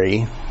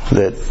voluntary,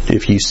 that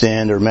if you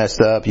sinned or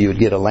messed up, you would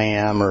get a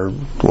lamb or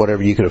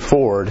whatever you could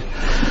afford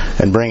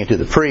and bring it to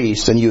the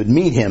priest, and you would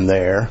meet him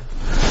there.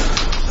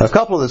 A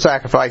couple of the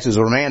sacrifices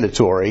were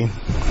mandatory,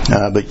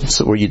 but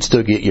where you'd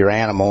still get your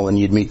animal and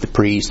you'd meet the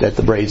priest at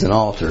the brazen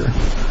altar.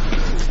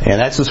 And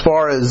that's as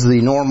far as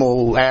the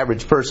normal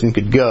average person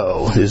could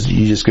go. Is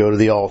you just go to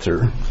the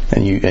altar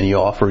and you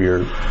offer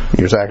your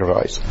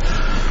sacrifice.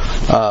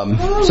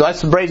 So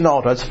that's the brazen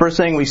altar. That's the first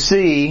thing we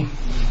see.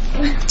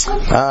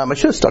 I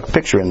should have stuck a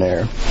picture in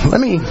there. Let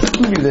me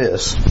do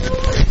this.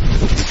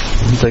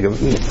 Take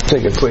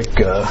a quick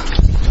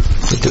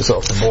get this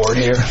off the board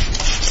here.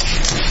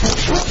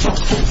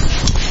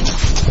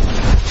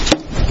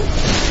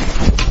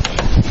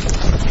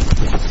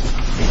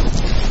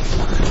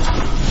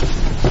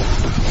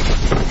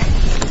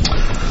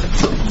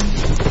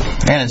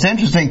 And it's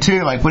interesting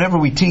too, like whenever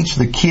we teach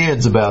the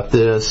kids about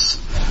this,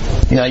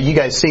 you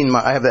guys seen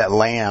I have that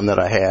lamb that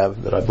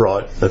I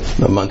brought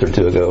a month or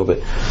two ago, but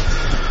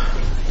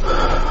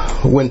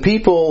when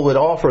people would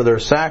offer their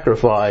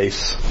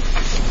sacrifice,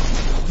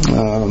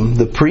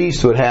 the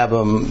priest would have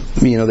them,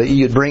 that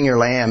you'd bring your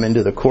lamb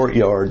into the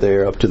courtyard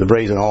there up to the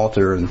brazen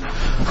altar,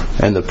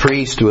 and the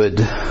priest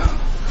would,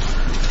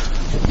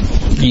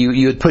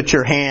 you would put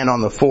your hand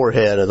on the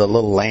forehead of the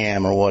little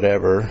lamb or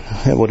whatever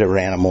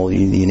animal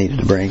you needed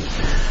to bring.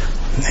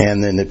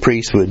 And then the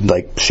priest would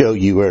show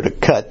you where to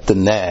cut the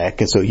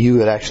neck, and so you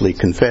would actually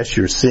confess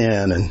your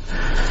sin,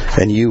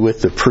 and you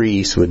with the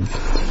priest would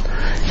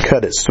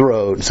cut its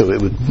throat so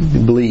it would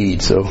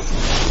bleed. So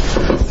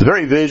it's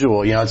very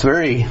visual, it's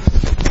very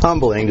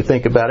humbling to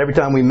think about. Every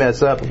time we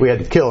mess up, if we had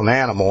to kill an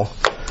animal,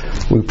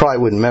 we probably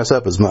wouldn't mess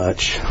up as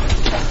much.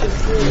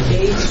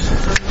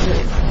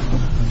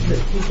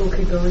 That people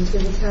could go into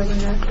the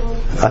tabernacle?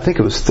 I think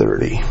it was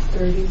 30.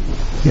 30?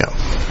 Yeah.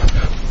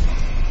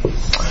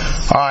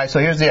 Alright, so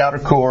here's the outer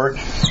court.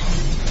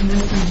 And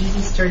that's when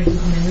Jesus started his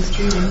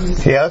ministry?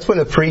 Yeah, that's when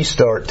the priests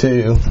start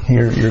too.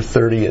 You're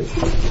 30 at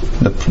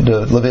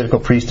the Levitical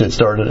priesthood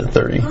started at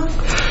 30.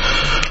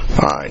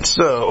 Alright,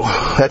 so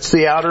that's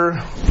the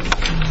outer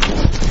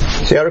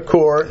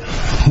court.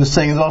 This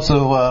thing is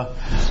also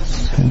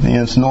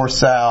it's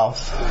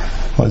north-south.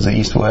 What is it,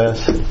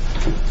 east-west?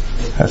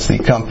 That's the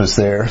compass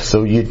there.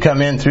 So you'd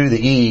come in through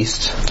the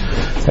east,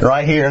 and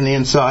right here on the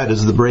inside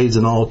is the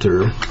brazen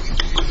altar.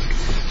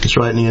 It's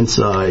right on the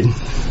inside.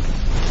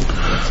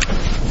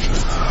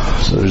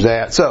 So there's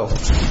that. So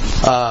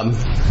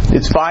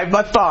it's 5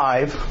 by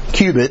 5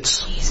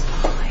 cubits,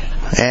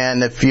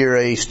 and if you're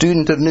a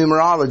student of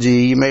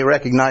numerology, you may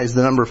recognize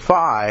the number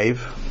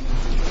 5.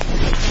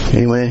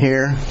 Anyone in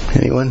here?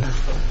 Anyone?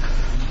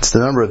 It's the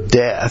number of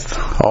death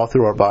all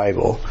through our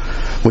Bible.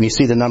 When you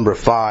see the number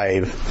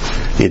 5,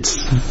 it's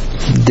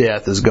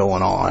death is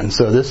going on.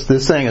 So this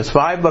thing is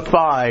 5 by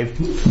 5,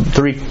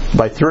 3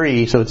 by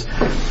 3. So it's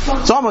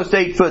almost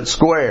 8 foot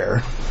square,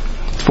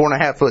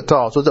 4.5 foot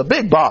tall. So it's a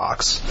big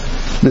box.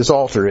 This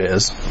altar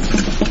is.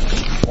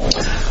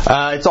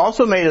 It's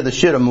also made of the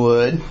shittim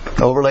wood,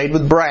 overlaid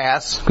with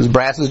brass, because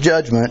brass is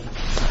judgment.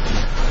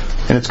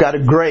 And it's got a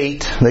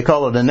grate. They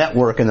call it a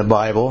network in the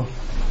Bible,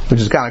 which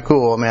is kind of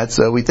cool. I mean,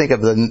 we think of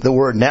the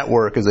word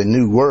network as a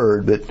new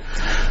word, but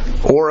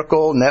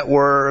oracle,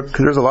 network,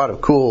 there's a lot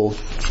of cool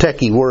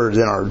techie words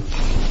in our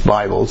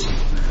Bibles.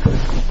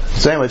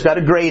 So anyway, it's got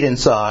a grate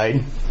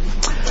inside.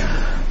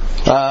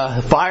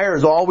 Fire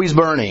is always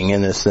burning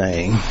in this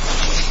thing.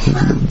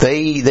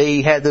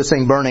 They had this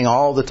thing burning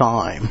all the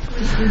time.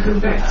 Can we go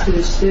back to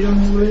the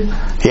shittim wood?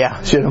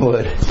 Yeah, shittim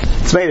wood.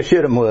 It's made of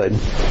shittim wood.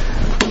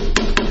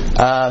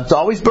 It's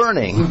always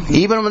burning,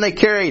 even when they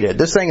carried it.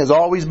 This thing is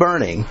always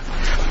burning.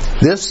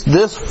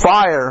 This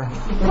fire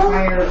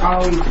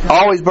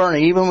always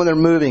burning, even when they're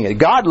moving it.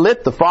 God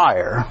lit the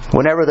fire.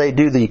 Whenever they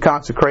do the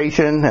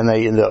consecration and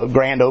the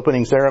grand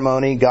opening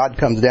ceremony, God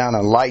comes down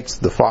and lights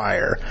the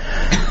fire,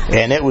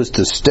 and it was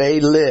to stay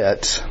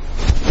lit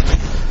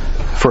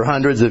for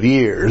hundreds of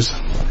years.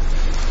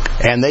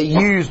 And they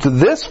used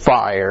this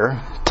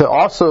fire to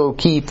also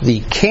keep the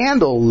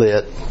candle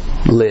lit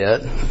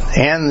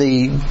and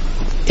the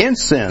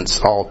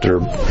incense altar.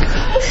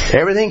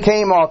 Everything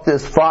came off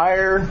this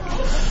fire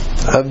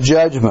of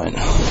judgment.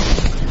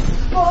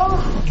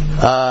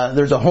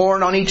 There's a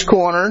horn on each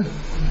corner.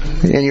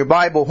 In your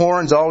Bible,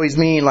 horns always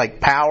mean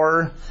like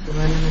power.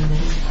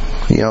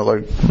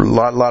 Like a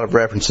lot of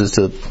references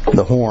to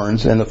the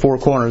horns and the four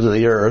corners of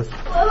the earth.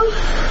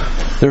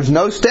 There's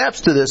no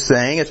steps to this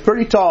thing. It's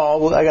pretty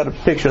tall. Well, I got a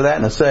picture of that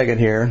in a second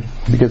here,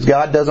 because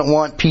God doesn't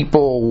want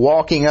people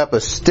walking up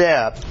a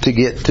step to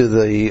get to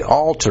the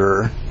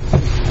altar,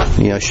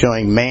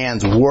 showing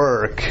man's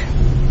work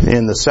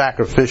in the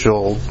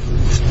sacrificial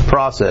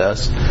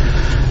process.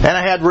 And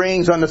I had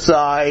rings on the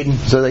side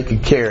so they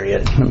could carry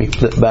it. Let me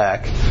flip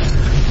back.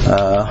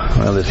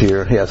 This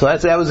here. Yeah, so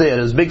that was it.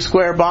 It was a big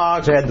square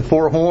box. It had the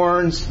four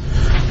horns,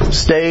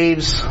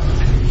 staves,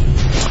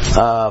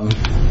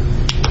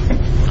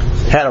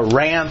 had a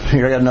ramp.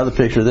 Here I got another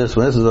picture of this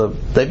one.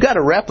 They've got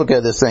a replica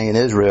of this thing in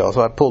Israel,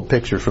 so I pulled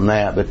pictures from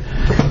that. But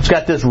it's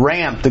got this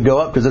ramp to go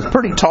up because it's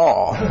pretty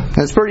tall and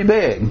it's pretty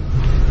big.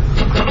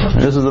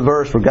 And this is the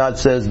verse where God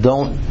says,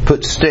 "Don't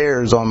put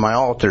stairs on my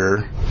altar."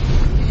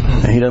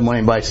 And He doesn't want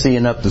anybody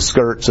seeing up the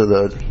skirts of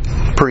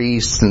the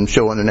priests and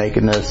showing their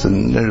nakedness.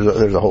 And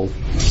there's a whole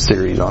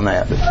series on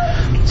that.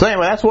 So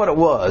anyway, that's what it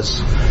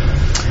was.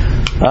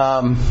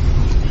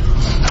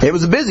 It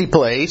was a busy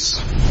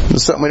place.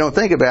 It's something we don't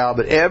think about,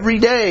 but every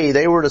day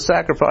they were to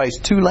sacrifice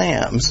 2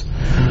 lambs.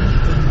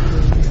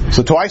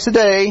 So twice a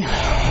day,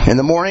 in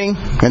the morning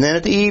and then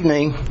at the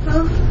evening,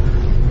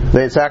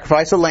 they'd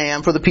sacrifice a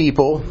lamb for the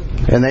people,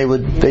 and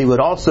they would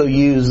also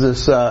use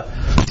this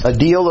a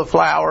deal of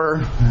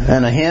flour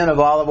and a hin of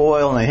olive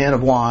oil and a hin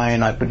of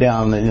wine. I put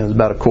down it was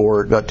about a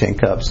quart, about 10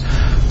 cups.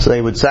 So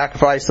they would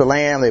sacrifice the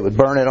lamb, they would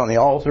burn it on the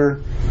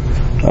altar,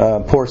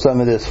 pour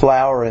some of this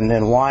flour and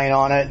then wine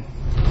on it.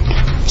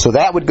 So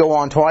that would go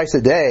on twice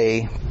a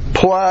day,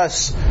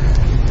 plus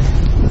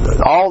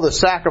all the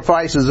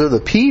sacrifices of the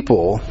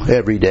people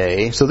every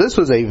day. So this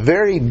was a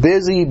very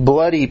busy,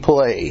 bloody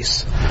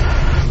place.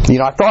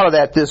 I thought of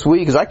that this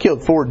week because I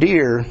killed 4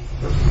 deer,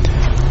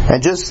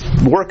 and just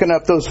working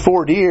up those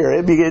 4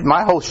 deer,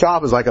 my whole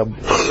shop is like a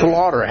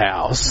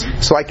slaughterhouse.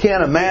 So I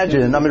can't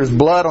imagine. There's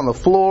blood on the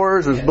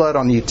floors, there's blood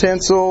on the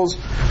utensils.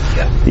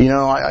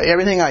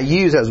 Everything I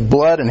use has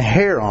blood and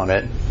hair on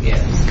it.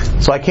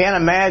 So I can't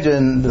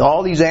imagine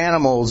all these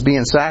animals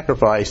being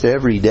sacrificed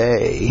every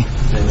day.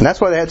 And that's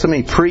why they had so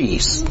many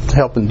priests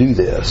helping do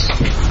this.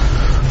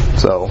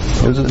 So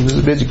it was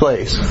a busy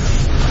place.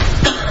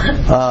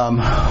 How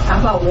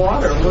about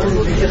water? Where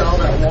did you get all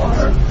that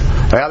water?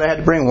 Well, they had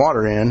to bring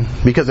water in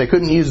because they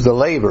couldn't use the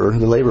laver.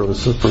 The laver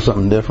was for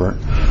something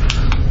different.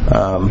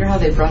 I wonder how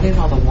they brought in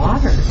all the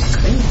water.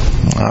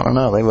 I don't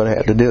know. They would have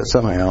had to do it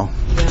somehow.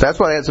 Yeah. So that's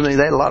why they had they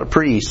had a lot of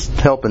priests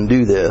helping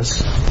do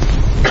this.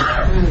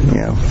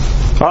 Yeah.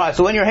 All right.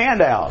 So in your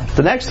handout,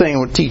 the next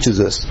thing it teaches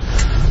us,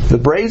 the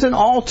brazen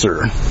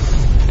altar.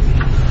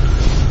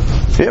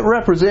 It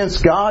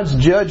represents God's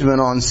judgment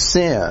on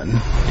sin.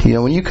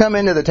 When you come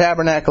into the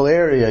tabernacle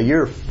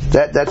area,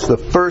 that's the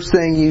first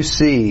thing you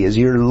see is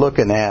you're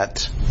looking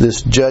at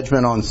this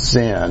judgment on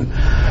sin.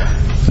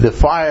 The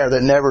fire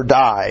that never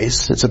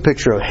dies. It's a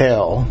picture of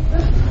hell.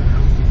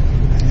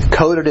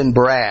 Coated in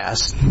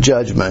brass,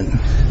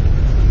 judgment.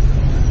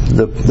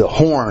 The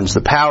horns,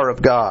 the power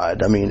of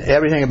God.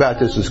 Everything about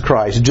this is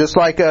Christ. Just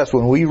like us,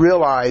 when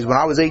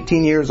I was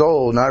 18 years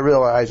old and I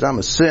realized I'm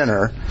a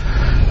sinner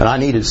and I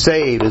needed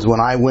saved, is when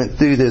I went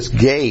through this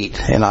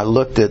gate and I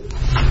looked at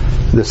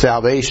the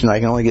salvation I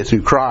can only get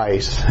through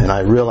Christ, and I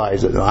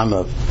realized that I'm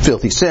a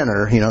filthy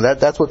sinner.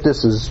 That's what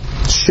this is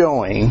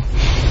showing.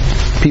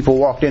 People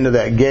walked into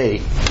that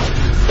gate,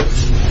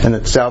 and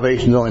that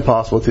salvation is only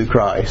possible through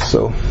Christ.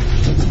 So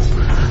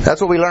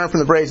that's what we learn from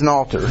the brazen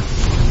altar.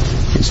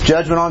 It's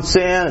judgment on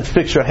sin, it's a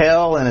picture of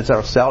hell, and it's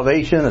our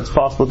salvation. It's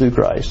possible through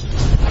Christ.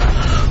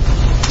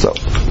 So,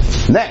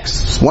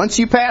 next, once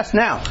you pass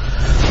now,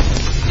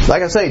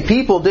 like I say,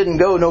 people didn't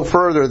go no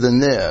further than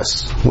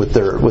this with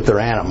their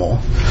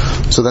animal.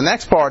 So the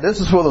next part, this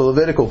is for the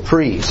Levitical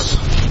priests.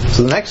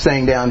 So the next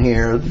thing down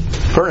here,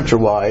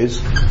 furniture-wise,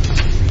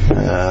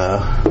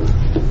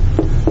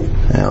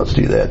 let's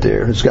do that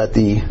there. It's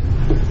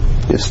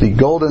the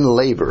golden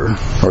laver,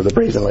 or the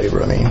brazen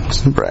laver,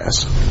 it's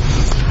brass.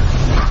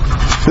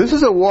 This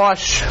is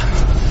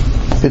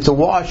it's a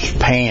wash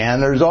pan.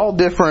 There's all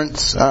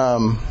different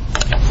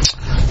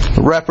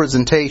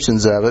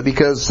representations of it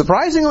because,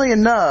 surprisingly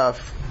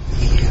enough,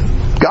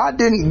 God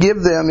didn't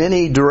give them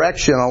any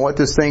direction on what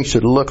this thing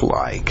should look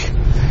like.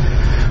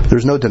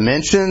 There's no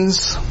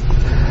dimensions.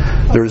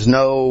 There's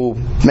no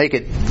make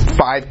it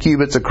 5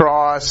 cubits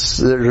across.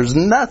 There's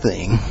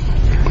nothing.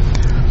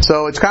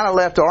 So it's kind of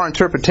left to our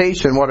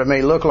interpretation what it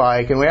may look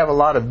like, and we have a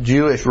lot of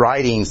Jewish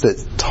writings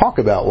that talk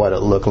about what it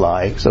looked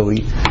like. So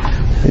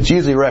it's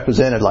usually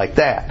represented like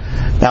that.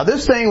 Now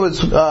this thing was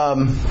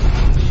some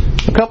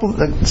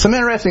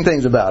interesting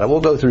things about it. We'll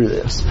go through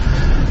this.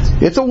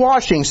 It's a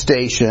washing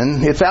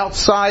station. It's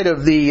outside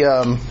of the.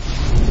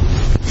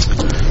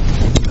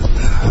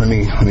 Let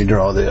me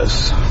draw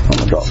this. I'm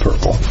gonna draw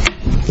purple.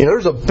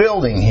 There's a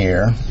building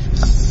here.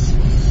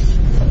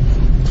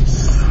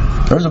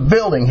 There's a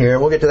building here.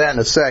 We'll get to that in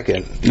a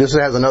second. This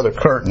has another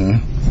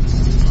curtain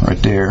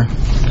right there.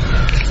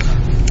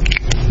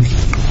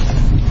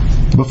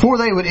 Before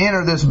they would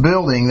enter this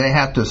building, they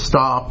have to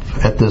stop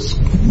at this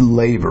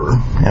laver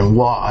and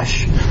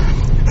wash.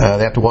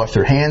 They have to wash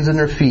their hands and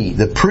their feet.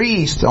 The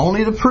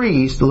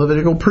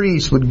Levitical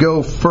priest, would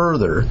go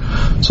further.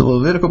 So the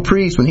Levitical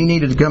priest, when he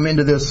needed to come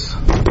into this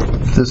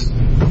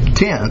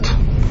tent,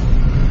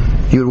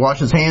 he would wash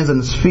his hands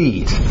and his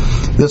feet.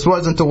 This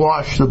wasn't to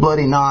wash the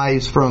bloody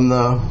knives from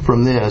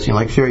this.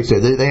 Like Sherry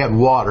said, they had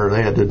water.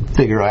 They had to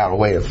figure out a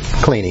way of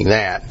cleaning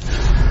that.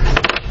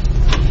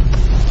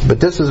 But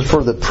this is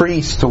for the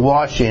priests to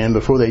wash in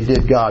before they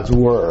did God's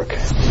work.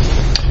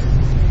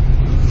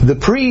 The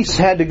priests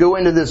had to go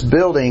into this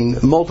building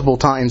multiple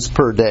times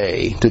per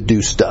day to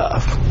do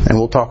stuff. And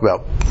we'll talk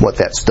about what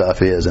that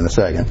stuff is in a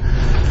second.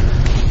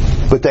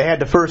 But they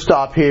had to first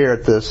stop here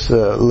at this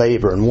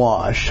laver and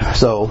wash.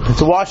 So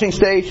it's a washing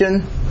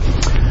station.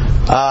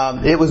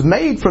 It was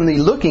made from the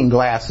looking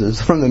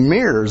glasses, from the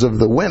mirrors of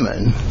the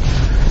women.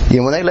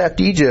 When they left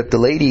Egypt, the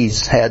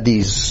ladies had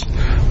these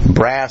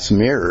brass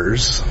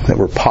mirrors that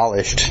were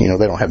polished. They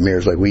don't have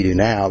mirrors like we do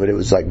now, but it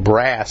was like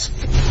brass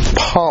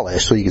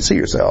polished so you could see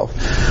yourself.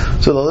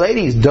 So the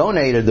ladies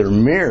donated their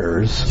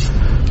mirrors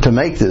to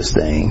make this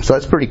thing. So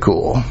that's pretty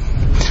cool.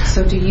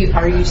 So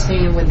are you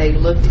saying when they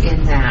looked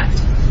in that,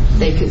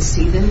 they could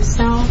see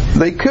themselves?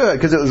 They could,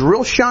 because it was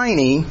real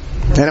shiny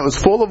and it was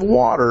full of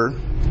water.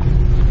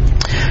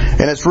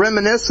 And it's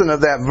reminiscent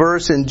of that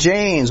verse in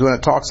James when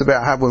it talks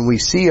about how when we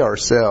see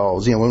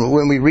ourselves,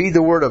 when we read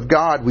the Word of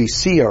God, we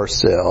see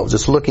ourselves,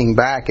 just looking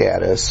back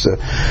at us.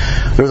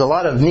 There's a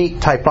lot of neat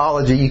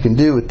typology you can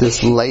do with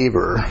this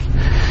laver.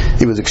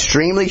 It was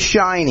extremely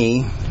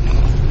shiny,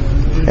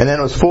 and then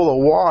it was full of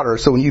water,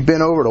 so when you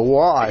bent over to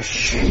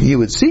wash, you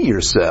would see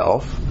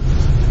yourself.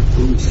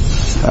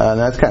 And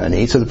that's kind of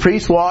neat. So the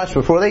priests wash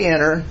before they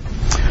enter.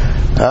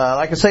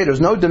 Like I say,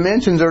 there's no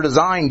dimensions or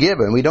design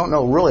given. We don't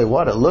know really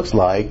what it looks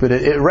like, but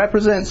it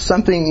represents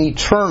something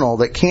eternal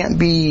that can't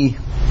be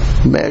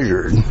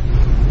measured,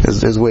 is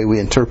the way we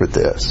interpret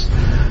this.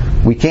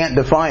 We can't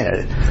define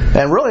it.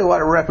 And really what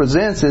it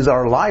represents is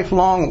our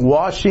lifelong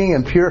washing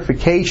and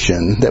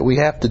purification that we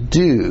have to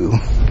do.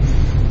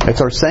 It's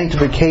our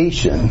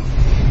sanctification.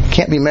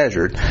 Can't be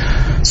measured.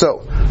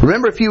 So,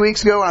 remember a few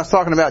weeks ago when I was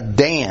talking about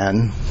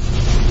Dan,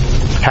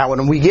 how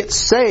when you get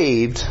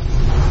saved,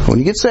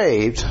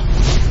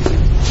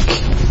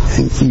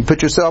 and you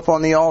put yourself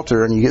on the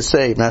altar and you get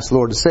saved and ask the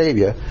Lord to save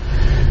you,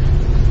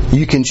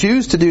 you can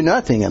choose to do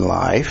nothing in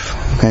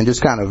life and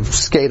just kind of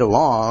skate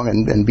along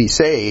and be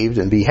saved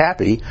and be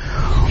happy,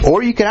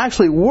 or you can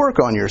actually work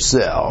on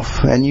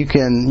yourself and you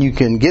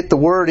can get the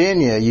Word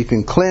in you. You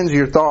can cleanse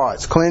your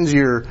thoughts, cleanse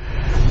your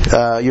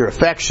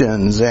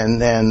affections,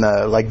 and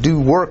like do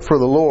work for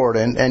the Lord,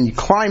 and you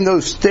climb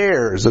those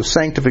stairs of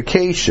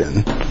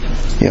sanctification.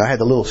 I had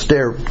the little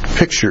stair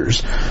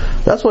pictures.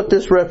 That's what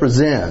this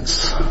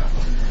represents.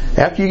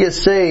 After you get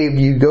saved,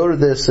 you go to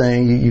this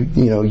thing,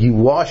 you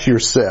wash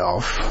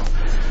yourself.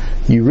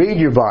 You read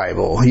your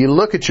Bible. You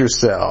look at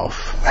yourself.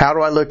 How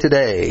do I look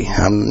today?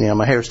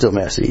 My hair's still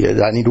messy.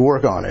 I need to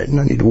work on it.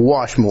 I need to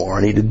wash more.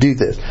 I need to do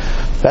this.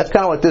 That's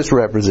kind of what this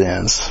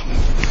represents.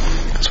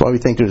 That's why we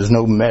think there's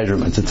no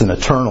measurements. It's an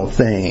eternal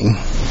thing.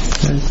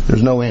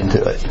 There's no end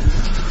to it.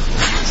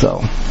 So,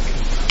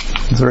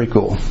 it's very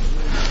cool.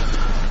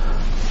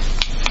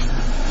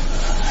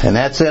 And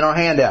that's in our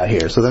handout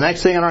here. So the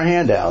next thing in our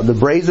handout, the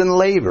brazen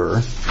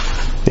laver,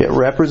 it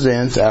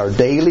represents our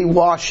daily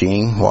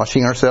washing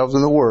ourselves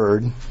in the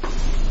Word,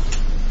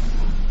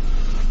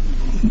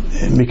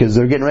 because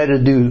they're getting ready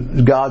to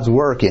do God's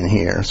work in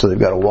here. So they've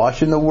got to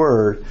wash in the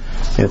Word.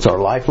 It's our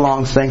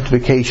lifelong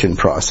sanctification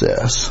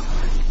process.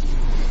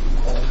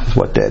 That's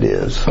what that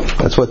is.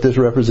 That's what this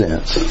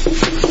represents.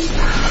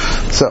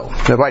 So,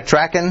 everybody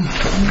tracking?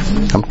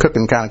 I'm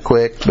cooking kind of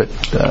quick,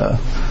 but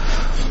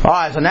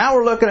alright, so now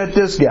we're looking at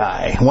this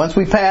guy. Once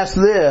we pass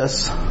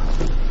this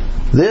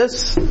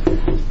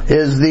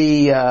is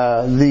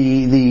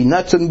the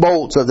nuts and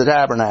bolts of the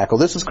tabernacle.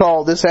 This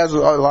has a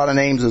lot of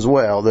names as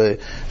well.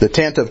 The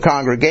tent of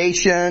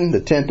congregation, the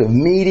tent of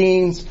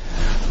meetings.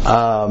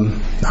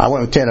 I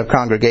went with tent of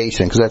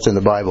congregation because that's in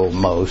the Bible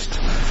most.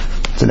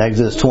 It's in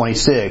Exodus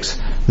 26.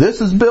 This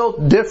is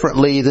built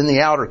differently than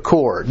the outer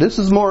court. This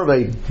is more of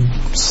a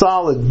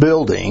solid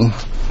building,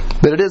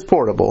 but it is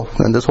portable,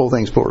 and this whole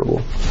thing's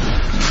portable.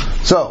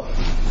 So,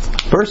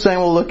 first thing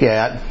we'll look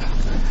at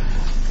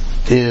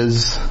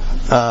is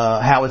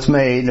how it's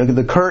made. Look at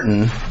the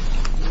curtain.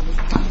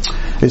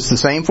 It's the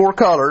same 4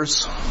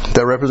 colors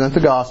that represent the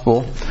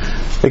gospel,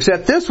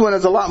 except this one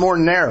is a lot more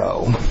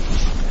narrow.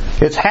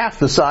 It's half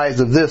the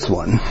size of this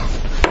one.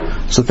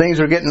 So things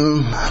are getting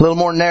a little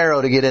more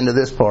narrow to get into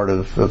this part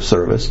of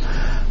service.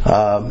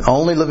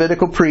 Only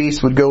Levitical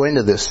priests would go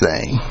into this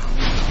thing.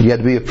 You had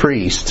to be a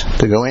priest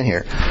to go in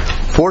here.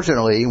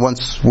 Fortunately,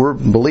 once we're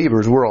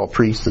believers, we're all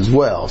priests as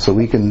well, so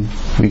we can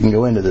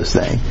go into this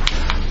thing.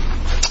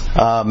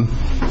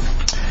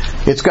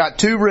 It's got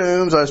 2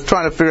 rooms. I was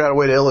trying to figure out a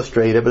way to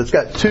illustrate it, but it's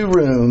got 2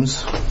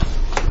 rooms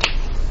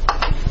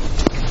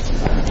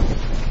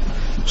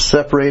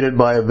separated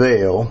by a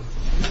veil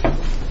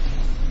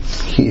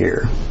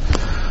here.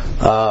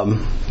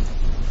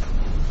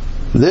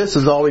 This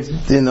is always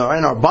in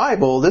our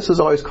Bible. This is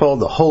always called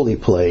the holy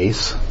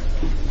place.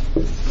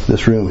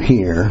 This room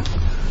here,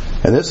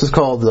 and this is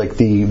called like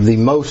the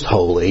most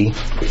holy.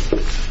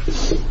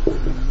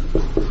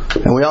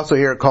 And we also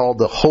hear it called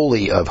the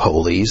Holy of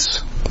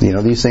Holies.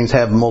 These things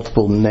have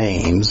multiple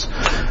names,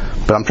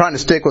 but I'm trying to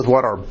stick with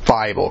what our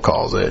Bible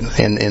calls it.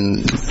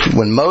 And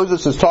when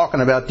Moses is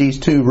talking about these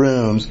 2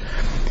 rooms,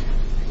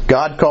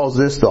 God calls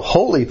this the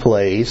holy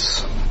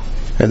place,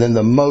 and then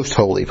the most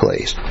holy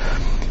place.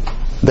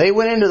 They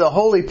went into the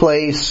holy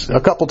place a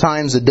couple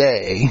times a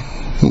day.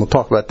 And we'll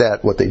talk about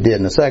that, what they did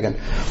in a second.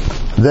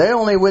 They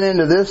only went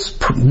into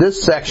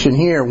this section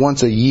here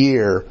once a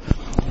year,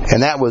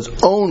 and that was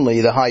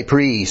only the high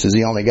priest is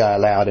the only guy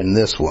allowed in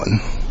this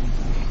one.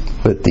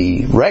 But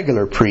the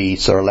regular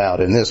priests are allowed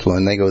in this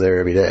one. They go there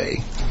every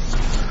day.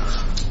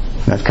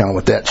 That's kind of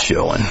what that's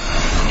showing.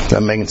 Is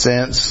that making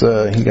sense?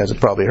 You guys have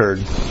probably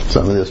heard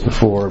some of this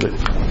before, but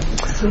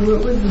So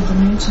what were the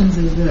dimensions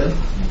of the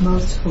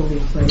most holy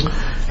place?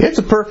 It's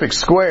a perfect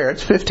square.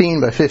 It's 15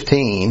 by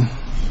 15.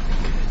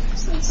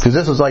 Because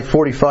this was like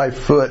 45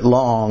 foot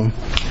long.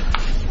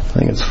 I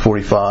think it's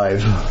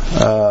 45.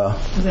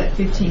 Was that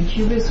 15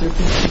 cubits or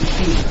 15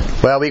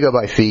 feet? Well, we go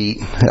by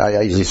feet.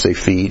 I usually say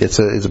feet. It's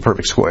a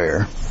perfect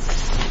square.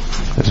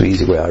 That's the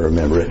easy way I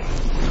remember it.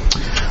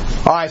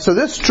 All right, so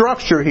this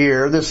structure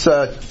here, this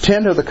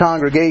tent of the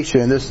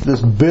congregation,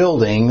 this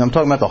building, I'm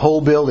talking about the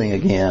whole building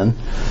again,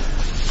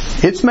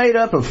 it's made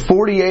up of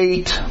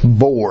 48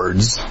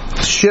 boards,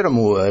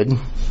 shittim wood.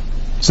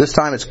 So this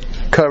time it's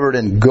covered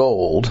in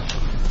gold.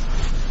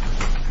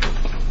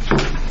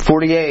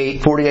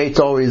 48's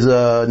always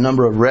a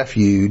number of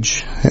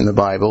refuge in the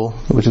Bible,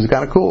 which is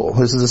kind of cool.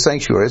 This is a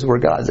sanctuary. This is where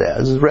God's at.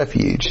 This is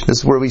refuge. This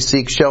is where we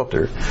seek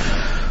shelter.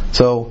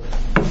 So,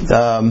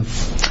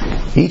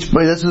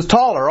 this is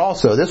taller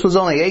also. This was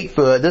only 8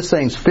 foot. This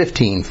thing's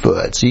 15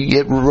 foot. So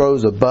it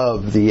rose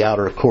above the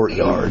outer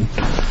courtyard.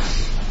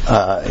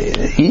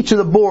 Each of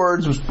the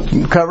boards was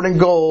covered in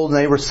gold, and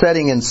they were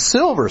setting in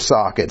silver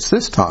sockets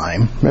this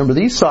time. Remember,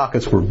 these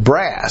sockets were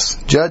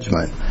brass,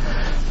 judgment.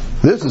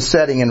 This is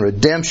setting in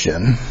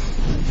redemption.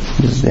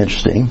 This is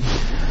interesting.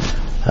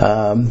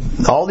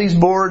 All these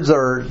boards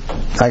are,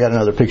 I got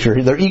another picture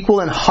here, they're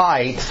equal in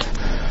height.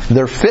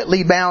 They're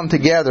fitly bound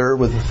together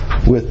with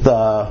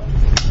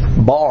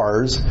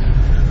bars.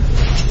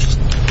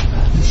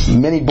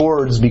 Many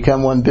boards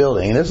become one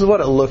building. And this is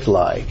what it looked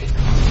like.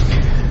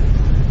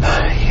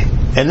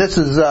 And this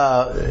is,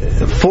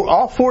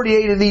 all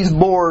 48 of these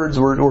boards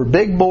were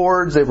big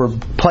boards. They were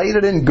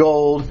plated in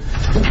gold.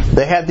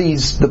 They had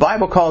these, the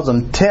Bible calls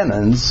them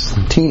tenons.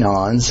 I don't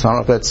know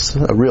if that's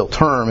a real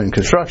term in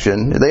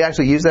construction. Do they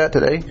actually use that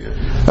today?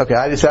 Yeah. Okay,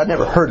 I'd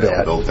never heard that. They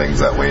don't build things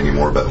that way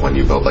anymore, but when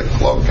you build like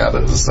log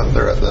cabins and stuff,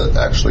 they're at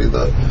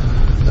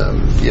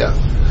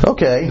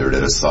Okay. They're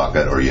in a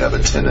socket, or you have a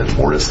tenon,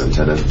 mortise and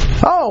tenon.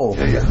 Oh.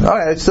 Yeah. All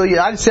right. So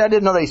I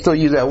didn't know they still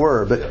use that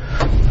word, but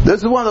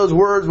this is one of those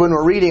words when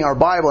we're reading our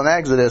Bible in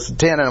Exodus,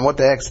 tenon, what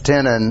the heck's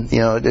tenon? You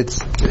know,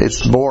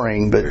 it's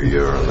boring, but Here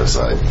you are on the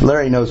side.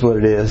 Larry knows what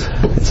it is.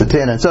 It's a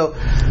tenon. So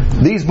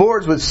these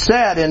boards would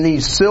set in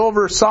these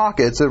silver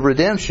sockets of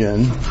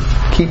redemption,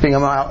 keeping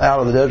them out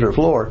of the desert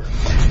floor.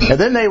 And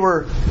then they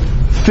were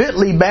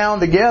fitly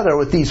bound together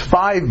with these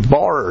 5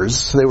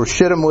 bars. They were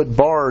shittim wood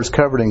bars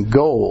covered in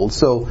gold.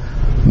 So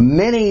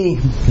many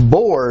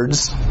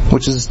boards,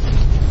 which is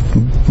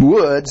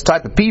woods,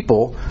 type of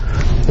people,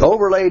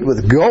 overlaid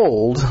with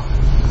gold.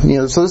 You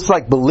know, so it's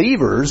like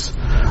believers,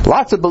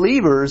 lots of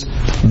believers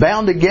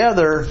bound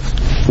together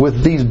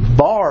with these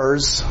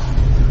bars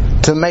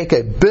to make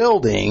a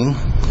building,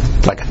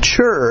 like a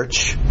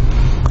church.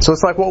 So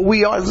it's like what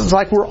we are. It's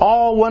like we're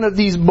all one of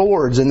these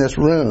boards in this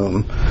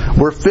room.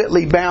 We're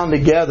fitly bound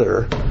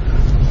together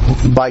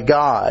by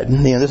God. You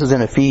know, this is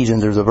in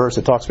Ephesians. There's a verse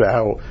that talks about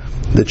how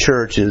the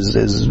church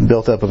is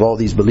built up of all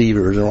these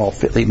believers and all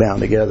fitly bound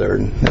together.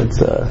 And it's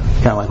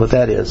kind of like what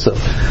that is. So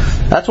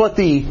that's what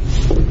the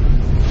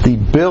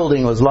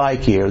building was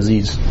like here. It was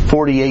these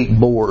 48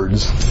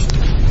 boards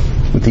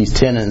with these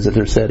tenons that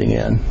they're setting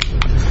in.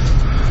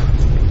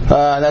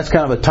 That's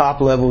kind of a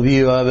top level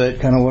view of it,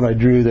 kind of what I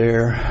drew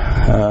there.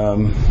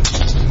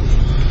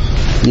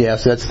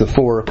 Yes, that's the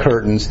 4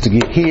 curtains to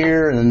get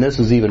here, and then this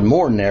is even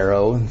more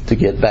narrow to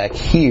get back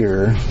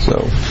here. So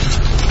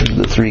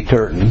the 3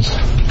 curtains.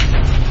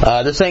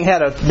 This thing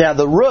had now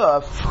the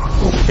roof,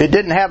 it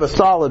didn't have a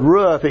solid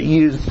roof. It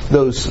used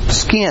those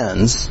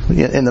skins.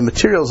 In the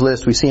materials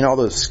list, we've seen all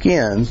those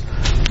skins.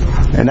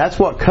 And that's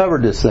what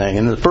covered this thing.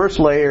 And the first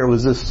layer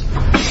was this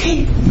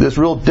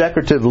real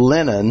decorative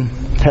linen,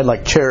 had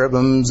like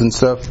cherubims and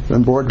stuff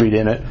embroidered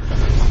in it.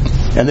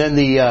 And then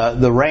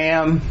the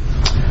ram,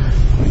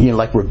 you know,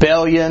 like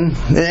rebellion.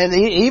 And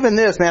even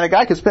this, man, a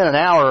guy could spend an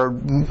hour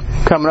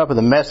coming up with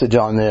a message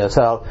on this,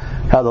 how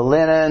the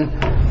linen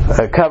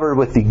covered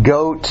with the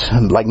goat,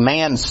 like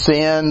man's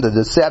sin, the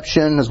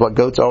deception is what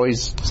goats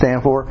always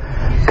stand for,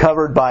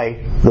 covered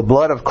by the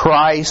blood of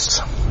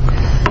Christ,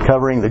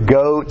 covering the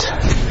goat.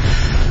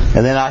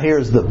 And then out here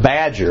is the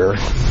badger.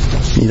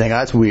 You think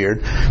that's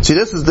weird. See,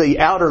 this is the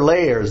outer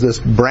layers, this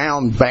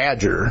brown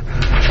badger.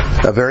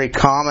 A very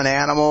common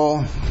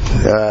animal,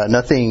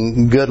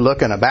 nothing good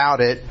looking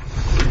about it.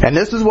 And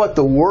this is what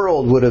the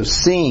world would have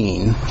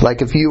seen.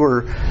 Like if you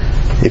were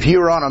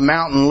on a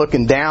mountain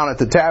looking down at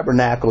the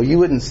tabernacle, you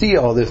wouldn't see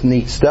all this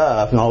neat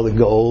stuff and all the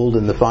gold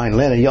and the fine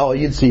linen. All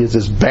you'd see is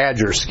this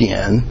badger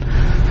skin.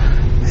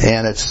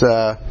 And it's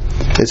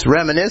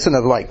reminiscent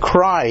of like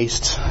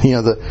Christ, you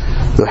know,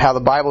 how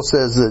the Bible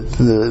says that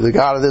the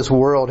God of this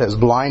world has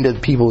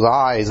blinded people's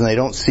eyes and they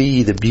don't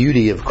see the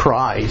beauty of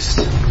Christ.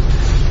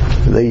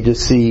 They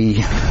just see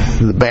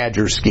the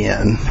badger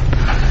skin.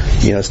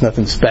 You know, it's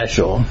nothing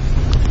special.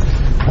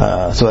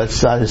 So I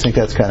just think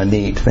that's kind of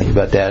neat to think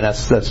about that.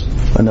 That's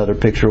another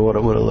picture of what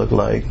it would have looked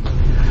like.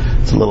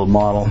 It's a little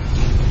model.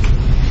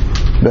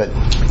 But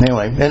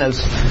anyway, and it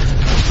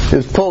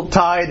was pulled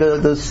tight.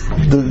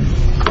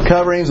 The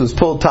coverings was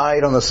pulled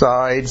tight on the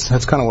sides.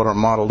 That's kind of what our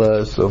model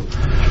does. So,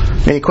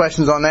 any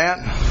questions on that?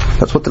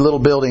 That's what the little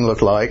building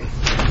looked like.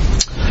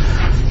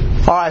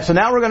 Alright, so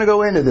now we're going to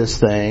go into this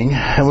thing.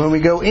 And when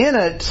we go in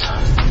it,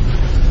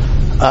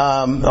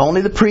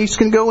 only the priests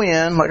can go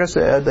in. Like I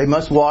said, they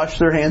must wash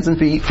their hands and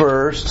feet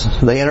first.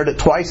 They entered it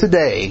twice a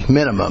day,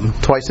 minimum,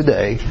 twice a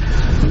day.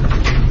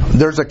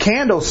 There's a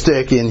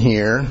candlestick in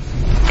here.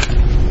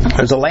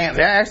 There's a lamp,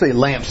 actually a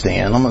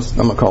lampstand. I'm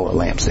gonna call it a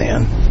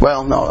lampstand.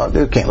 Well, no, I'll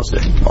do a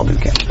candlestick.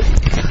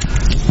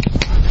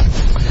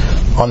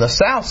 On the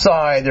south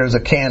side, there's a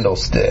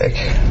candlestick.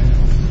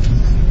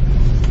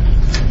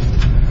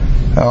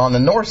 On the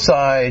north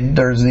side,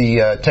 there's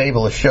the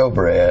table of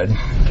showbread.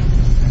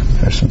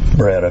 There's some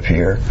bread up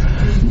here.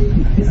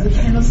 Is the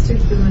candlestick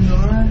the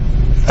menorah?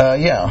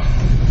 Yeah.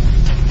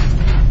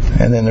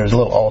 And then there's a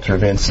little altar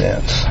of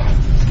incense.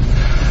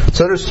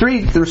 So there's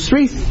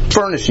three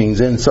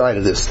furnishings inside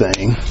of this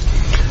thing.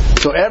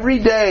 So every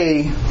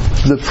day,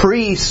 the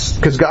priests,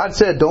 because God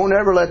said, don't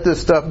ever let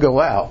this stuff go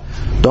out.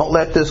 Don't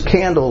let this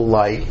candle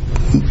light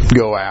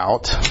go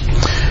out.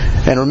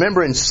 And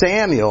remember in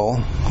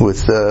Samuel,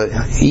 with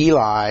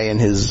Eli and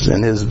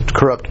his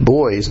corrupt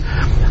boys,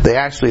 they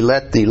actually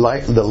let the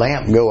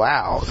lamp go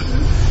out.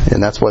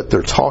 And that's what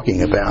they're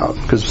talking about,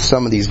 because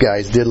some of these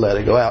guys did let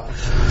it go out.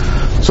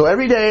 So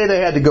every day they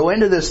had to go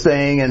into this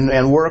thing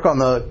and work on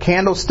the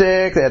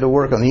candlestick, they had to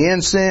work on the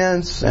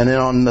incense, and then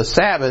on the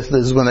Sabbath,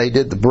 this is when they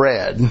did the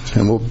bread.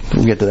 And we'll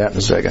get to that in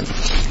a second.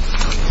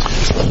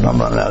 I'm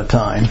running out of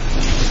time.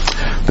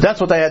 But that's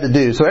what they had to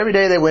do. So every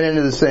day they went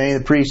into this thing,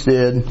 the priest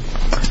did.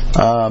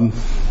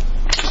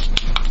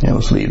 And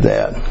let's leave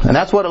that. And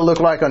that's what it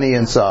looked like on the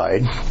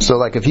inside. So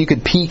like if you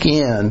could peek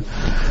in,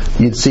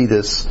 you'd see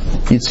this.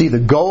 You'd see the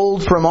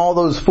gold from all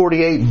those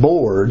 48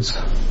 boards.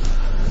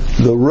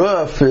 The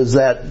roof is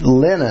that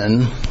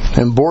linen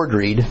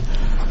embroidered.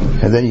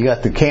 And then you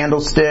got the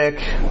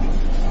candlestick.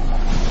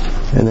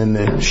 And then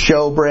the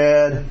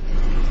showbread.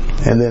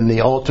 And then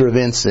the altar of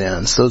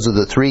incense. Those are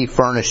the three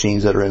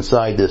furnishings that are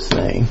inside this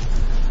thing.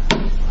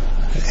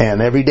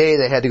 And every day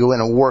they had to go in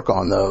and work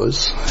on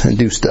those and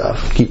do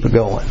stuff, keep it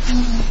going.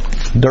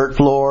 Dirt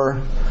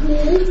floor,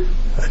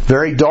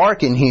 very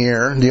dark in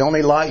here. The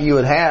only light you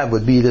would have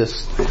would be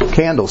this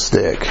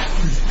candlestick,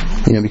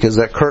 because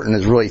that curtain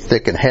is really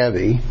thick and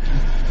heavy.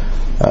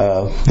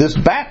 This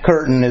back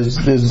curtain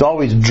is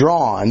always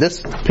drawn.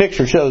 This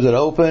picture shows it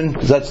open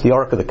because that's the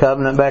Ark of the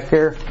Covenant back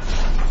there.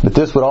 But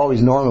this would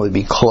always normally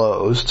be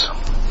closed.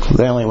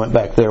 They only went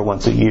back there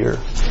once a year.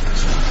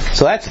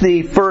 So that's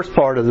the first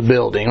part of the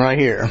building right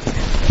here.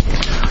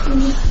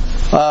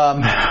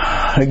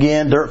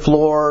 Again, dirt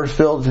floor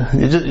filled.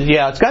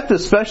 It's got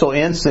this special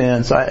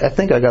incense. I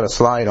think I got a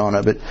slide on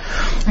it, but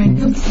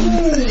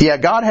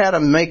God had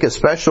them make a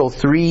special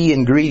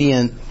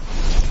 3-ingredient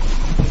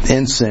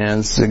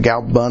incense,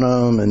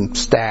 galbanum and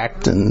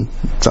stacked and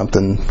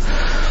something.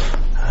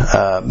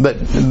 But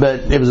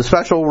it was a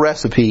special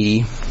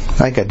recipe.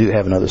 I think I do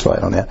have another slide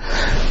on that.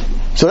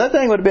 So that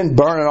thing would have been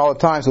burning all the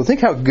time. So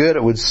think how good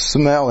it would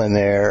smell in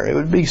there. It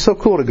would be so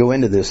cool to go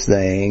into this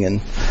thing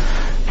and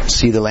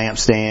see the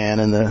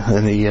lampstand and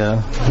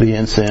the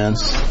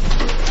incense.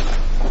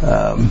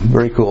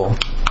 Very cool.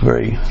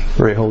 Very,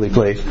 very holy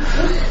place.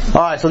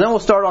 All right, so then we'll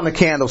start on the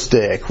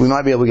candlestick. We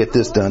might be able to get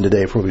this done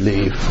today before we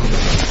leave.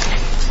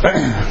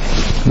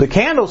 The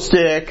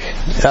candlestick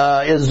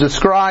is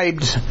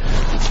described.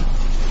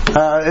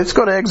 Let's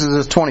go to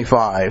Exodus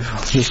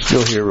 25. Just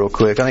go here real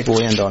quick. I think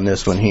we'll end on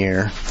this one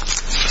here.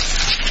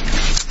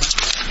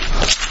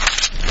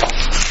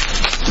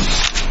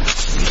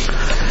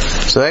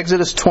 So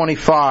Exodus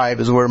 25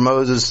 is where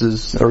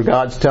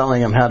God's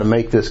telling him how to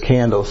make this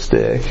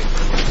candlestick.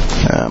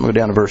 I'm going to go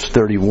down to verse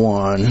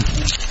 31.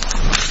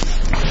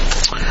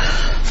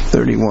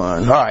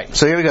 31. Alright,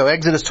 so here we go.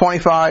 Exodus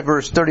 25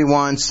 verse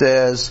 31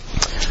 says,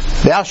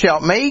 "Thou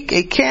shalt make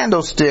a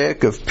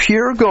candlestick of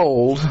pure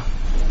gold.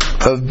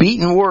 Of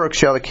beaten work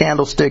shall the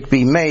candlestick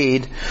be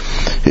made.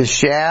 His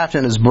shaft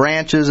and his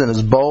branches and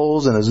his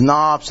bowls and his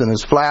knops and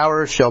his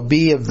flowers shall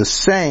be of the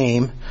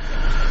same.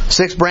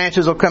 6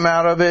 branches will come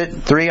out of it,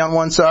 3 on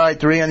one side,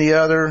 3 on the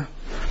other."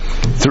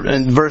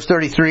 In verse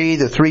 33,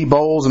 the 3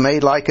 bowls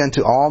made like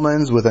unto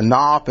almonds with a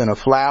knop and a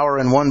flower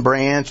in one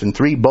branch, and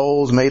 3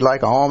 bowls made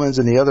like almonds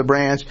in the other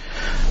branch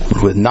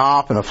with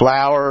knop and a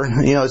flower.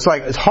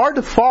 It's hard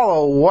to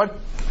follow what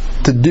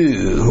to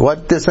do,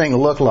 what this thing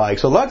looked like.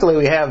 So luckily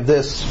we have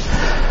this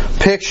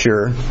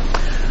picture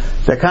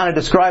that kind of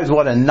describes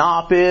what a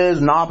knop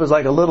is. Knop is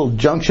like a little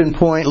junction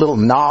point, little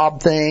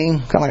knob thing,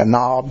 kind of like a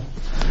knob.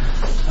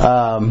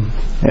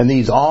 And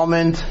these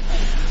almond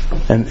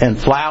and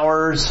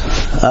flowers,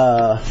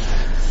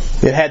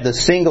 it had the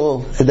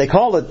single, they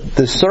call it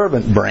the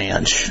servant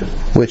branch,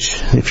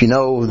 which if you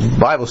know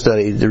Bible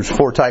study, there's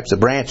 4 types of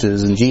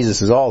branches and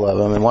Jesus is all of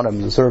them, and one of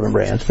them is the servant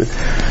branch, but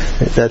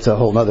that's a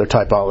whole other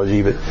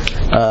typology, but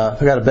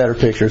I got a better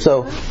picture.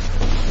 So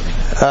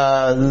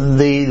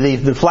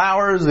the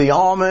flowers, the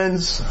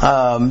almonds,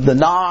 the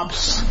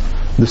knops,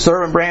 the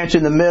servant branch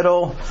in the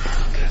middle.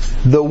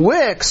 The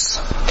wicks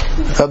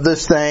of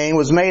this thing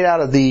was made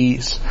out of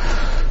these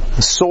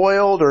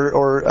soiled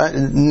or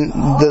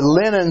the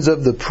linens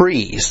of the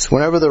priests.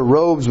 Whenever the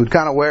robes would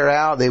kind of wear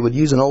out, they would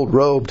use an old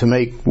robe to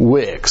make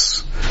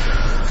wicks.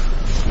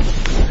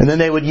 And then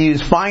they would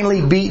use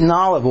finely beaten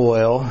olive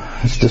oil.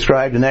 It's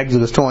described in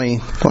Exodus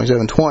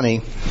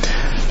 27:20.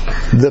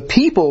 The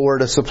people were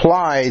to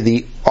supply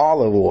the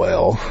olive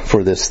oil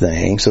for this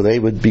thing, so they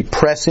would be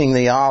pressing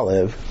the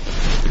olive.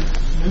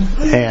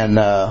 And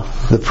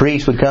the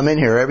priest would come in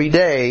here every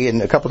day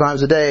and a couple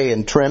times a day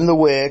and trim the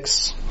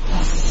wicks,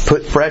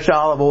 put fresh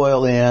olive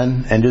oil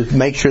in, and just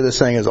make sure this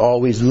thing is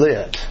always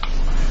lit.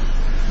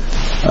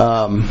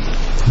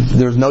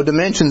 There's no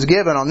dimensions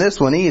given on this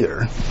one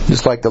either,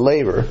 just like the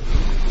laver.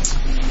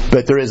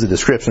 But there is a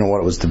description of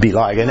what it was to be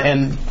like.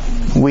 And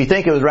we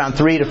think it was around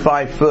 3 to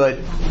 5 foot,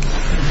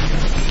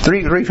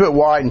 3 foot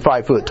wide and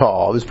 5 foot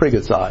tall. It was pretty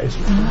good size.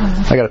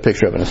 I got a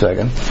picture of it in a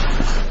second.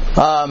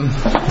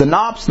 The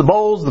knops, the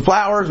bowls, the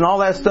flowers, and all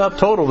that stuff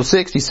total was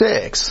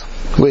 66,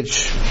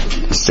 which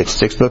is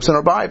 66 books in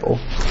our Bible.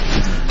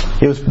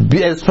 It was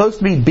supposed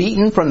to be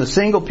beaten from the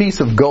single piece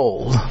of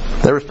gold.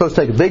 They were supposed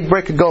to take a big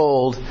brick of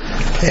gold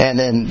and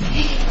then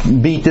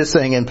beat this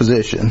thing in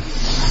position.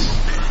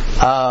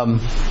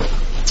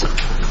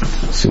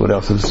 Let's see what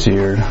else is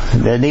here.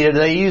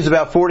 They used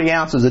about 40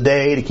 ounces a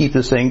day to keep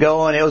this thing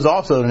going. It was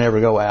also to never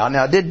go out.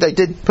 Now, they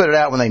did put it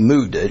out when they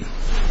moved it.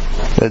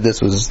 They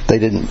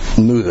didn't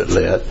move it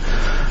lit.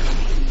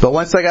 But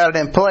once they got it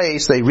in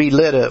place, they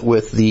relit it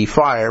with the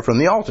fire from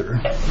the altar.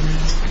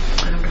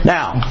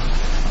 Now,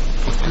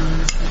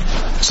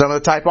 some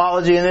of the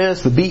typology in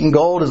this, the beaten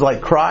gold is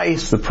like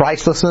Christ, the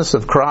pricelessness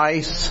of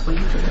Christ.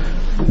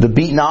 The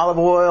beaten olive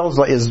oil is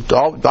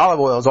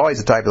always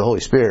a type of the Holy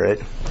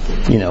Spirit.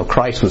 You know,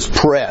 Christ was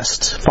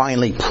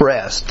finely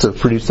pressed to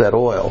produce that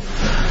oil.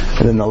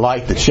 And then the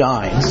light that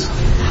shines,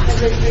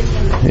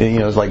 you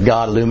know, it's like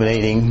God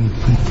illuminating,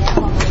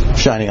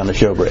 shining on the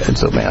showbread.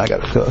 So, man, I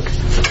got to cook.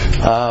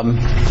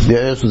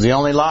 This was the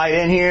only light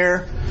in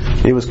here.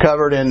 It was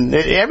covered in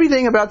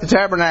everything about the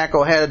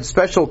tabernacle had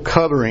special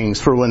coverings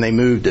for when they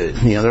moved it.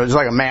 You know, there was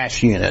like a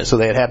mash unit, so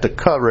they'd have to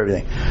cover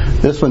everything.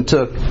 This one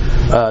took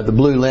the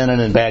blue linen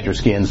and badger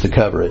skins to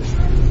cover it.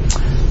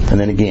 And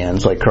then again,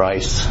 it's like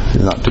Christ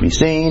is not to be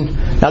seen.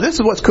 Now this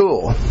is what's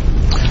cool.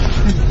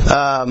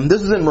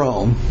 This is in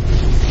Rome.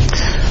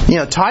 You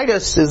know,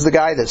 Titus is the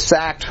guy that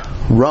sacked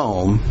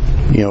Rome,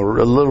 you know,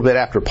 a little bit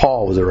after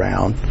Paul was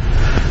around.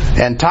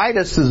 And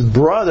Titus's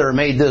brother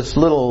made this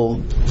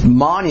little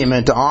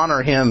monument to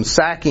honor him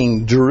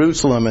sacking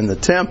Jerusalem and the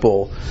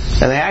temple.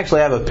 And they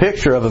actually have a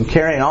picture of him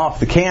carrying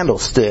off the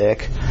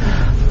candlestick.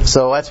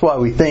 So that's why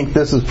we think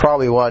this is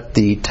probably what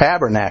the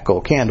tabernacle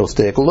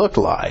candlestick looked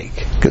like.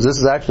 Because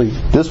this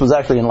was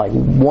actually in like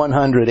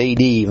 100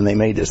 AD when they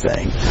made this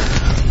thing.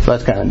 So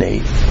that's kind of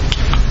neat.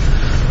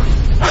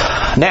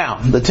 Now,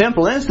 the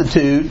Temple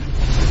Institute,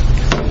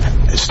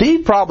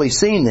 Steve probably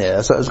seen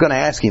this. I was going to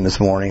ask him this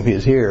morning if he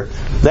was here.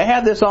 They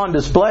had this on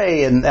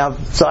display in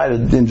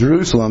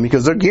Jerusalem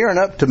because they're gearing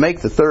up to make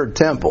the third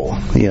temple,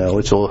 you know,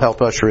 which will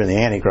help usher in the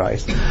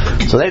Antichrist.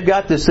 So they've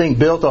got this thing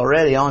built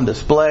already on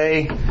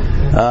display.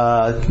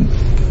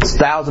 It's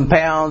 1,000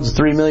 pounds,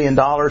 $3 million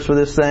for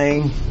this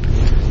thing.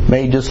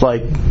 Made just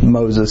like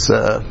Moses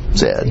said.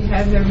 They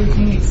have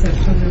everything except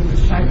for the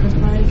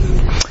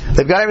sacrifice.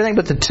 They've got everything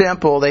but the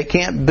temple. They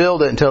can't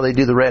build it until they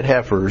do the red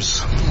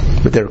heifers,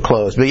 but they're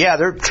close. But yeah,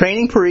 they're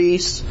training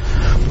priests.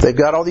 They've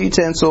got all the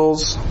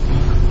utensils.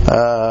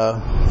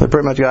 They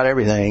pretty much got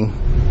everything.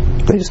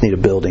 They just need a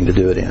building to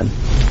do it in.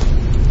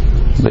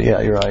 But yeah,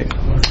 you're right.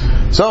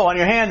 So on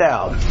your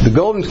handout, the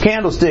golden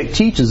candlestick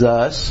teaches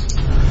us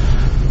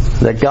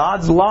that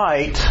God's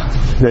light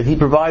that He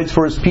provides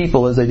for His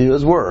people as they do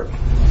His work.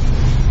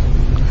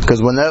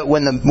 Because when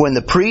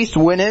the priest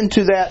went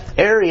into that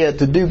area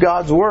to do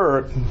God's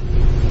work,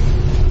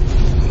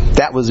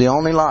 that was the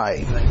only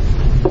light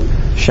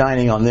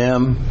shining on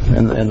them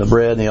and the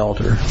bread and the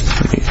altar,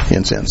 the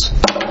incense.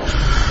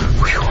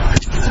 Whew.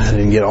 I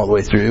didn't get all the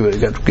way through, but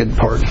it got a good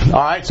part. All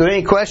right, so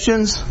any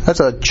questions? That's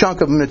a chunk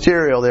of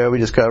material there we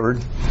just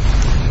covered.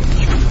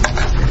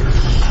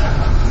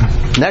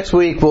 Next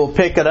week we'll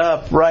pick it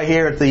up right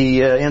here at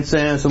the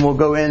incense, and we'll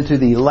go into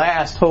the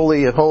last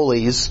Holy of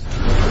Holies.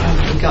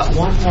 We've got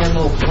one more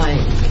little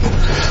plank.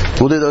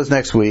 We'll do those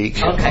next week.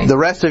 Okay. The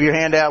rest of your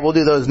handout, we'll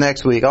do those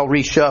next week. I'll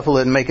reshuffle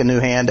it and make a new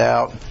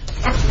handout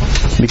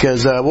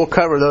because we'll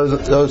cover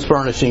those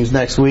furnishings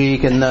next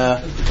week, and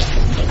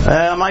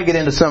I might get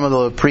into some of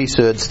the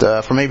priesthood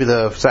stuff or maybe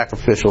the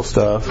sacrificial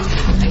stuff.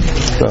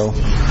 So,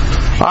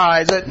 all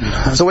right.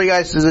 So, what do you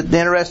guys? Is it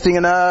interesting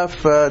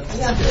enough?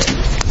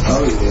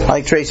 I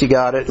think Tracy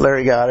got it.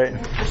 Larry got it.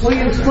 Well,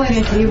 you explain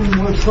it to even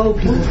more slow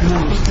people can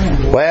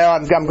understand. Well,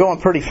 I'm going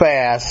pretty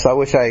fast. So I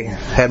wish I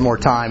had more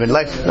time. And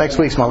next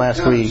week's my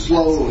last week.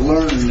 Slow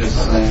learning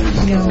this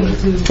thing. Yeah, me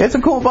too. It's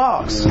a cool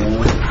box.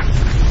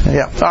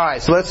 Yeah. All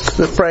right. So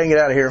let's pray and get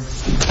out of here.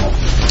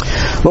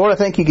 Lord, I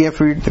thank you again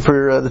for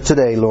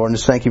today, Lord, and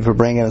just thank you for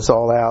bringing us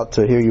all out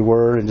to hear your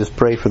word, and just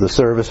pray for the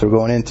service we're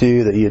going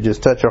into, that you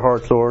just touch our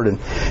hearts, Lord, and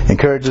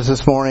encourage us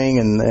this morning,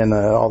 and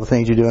all the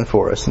things you're doing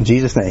for us. In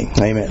Jesus' name,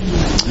 amen.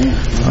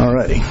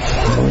 Alrighty,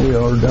 we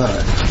are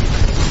done.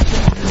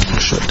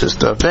 Shut this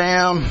stuff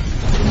down.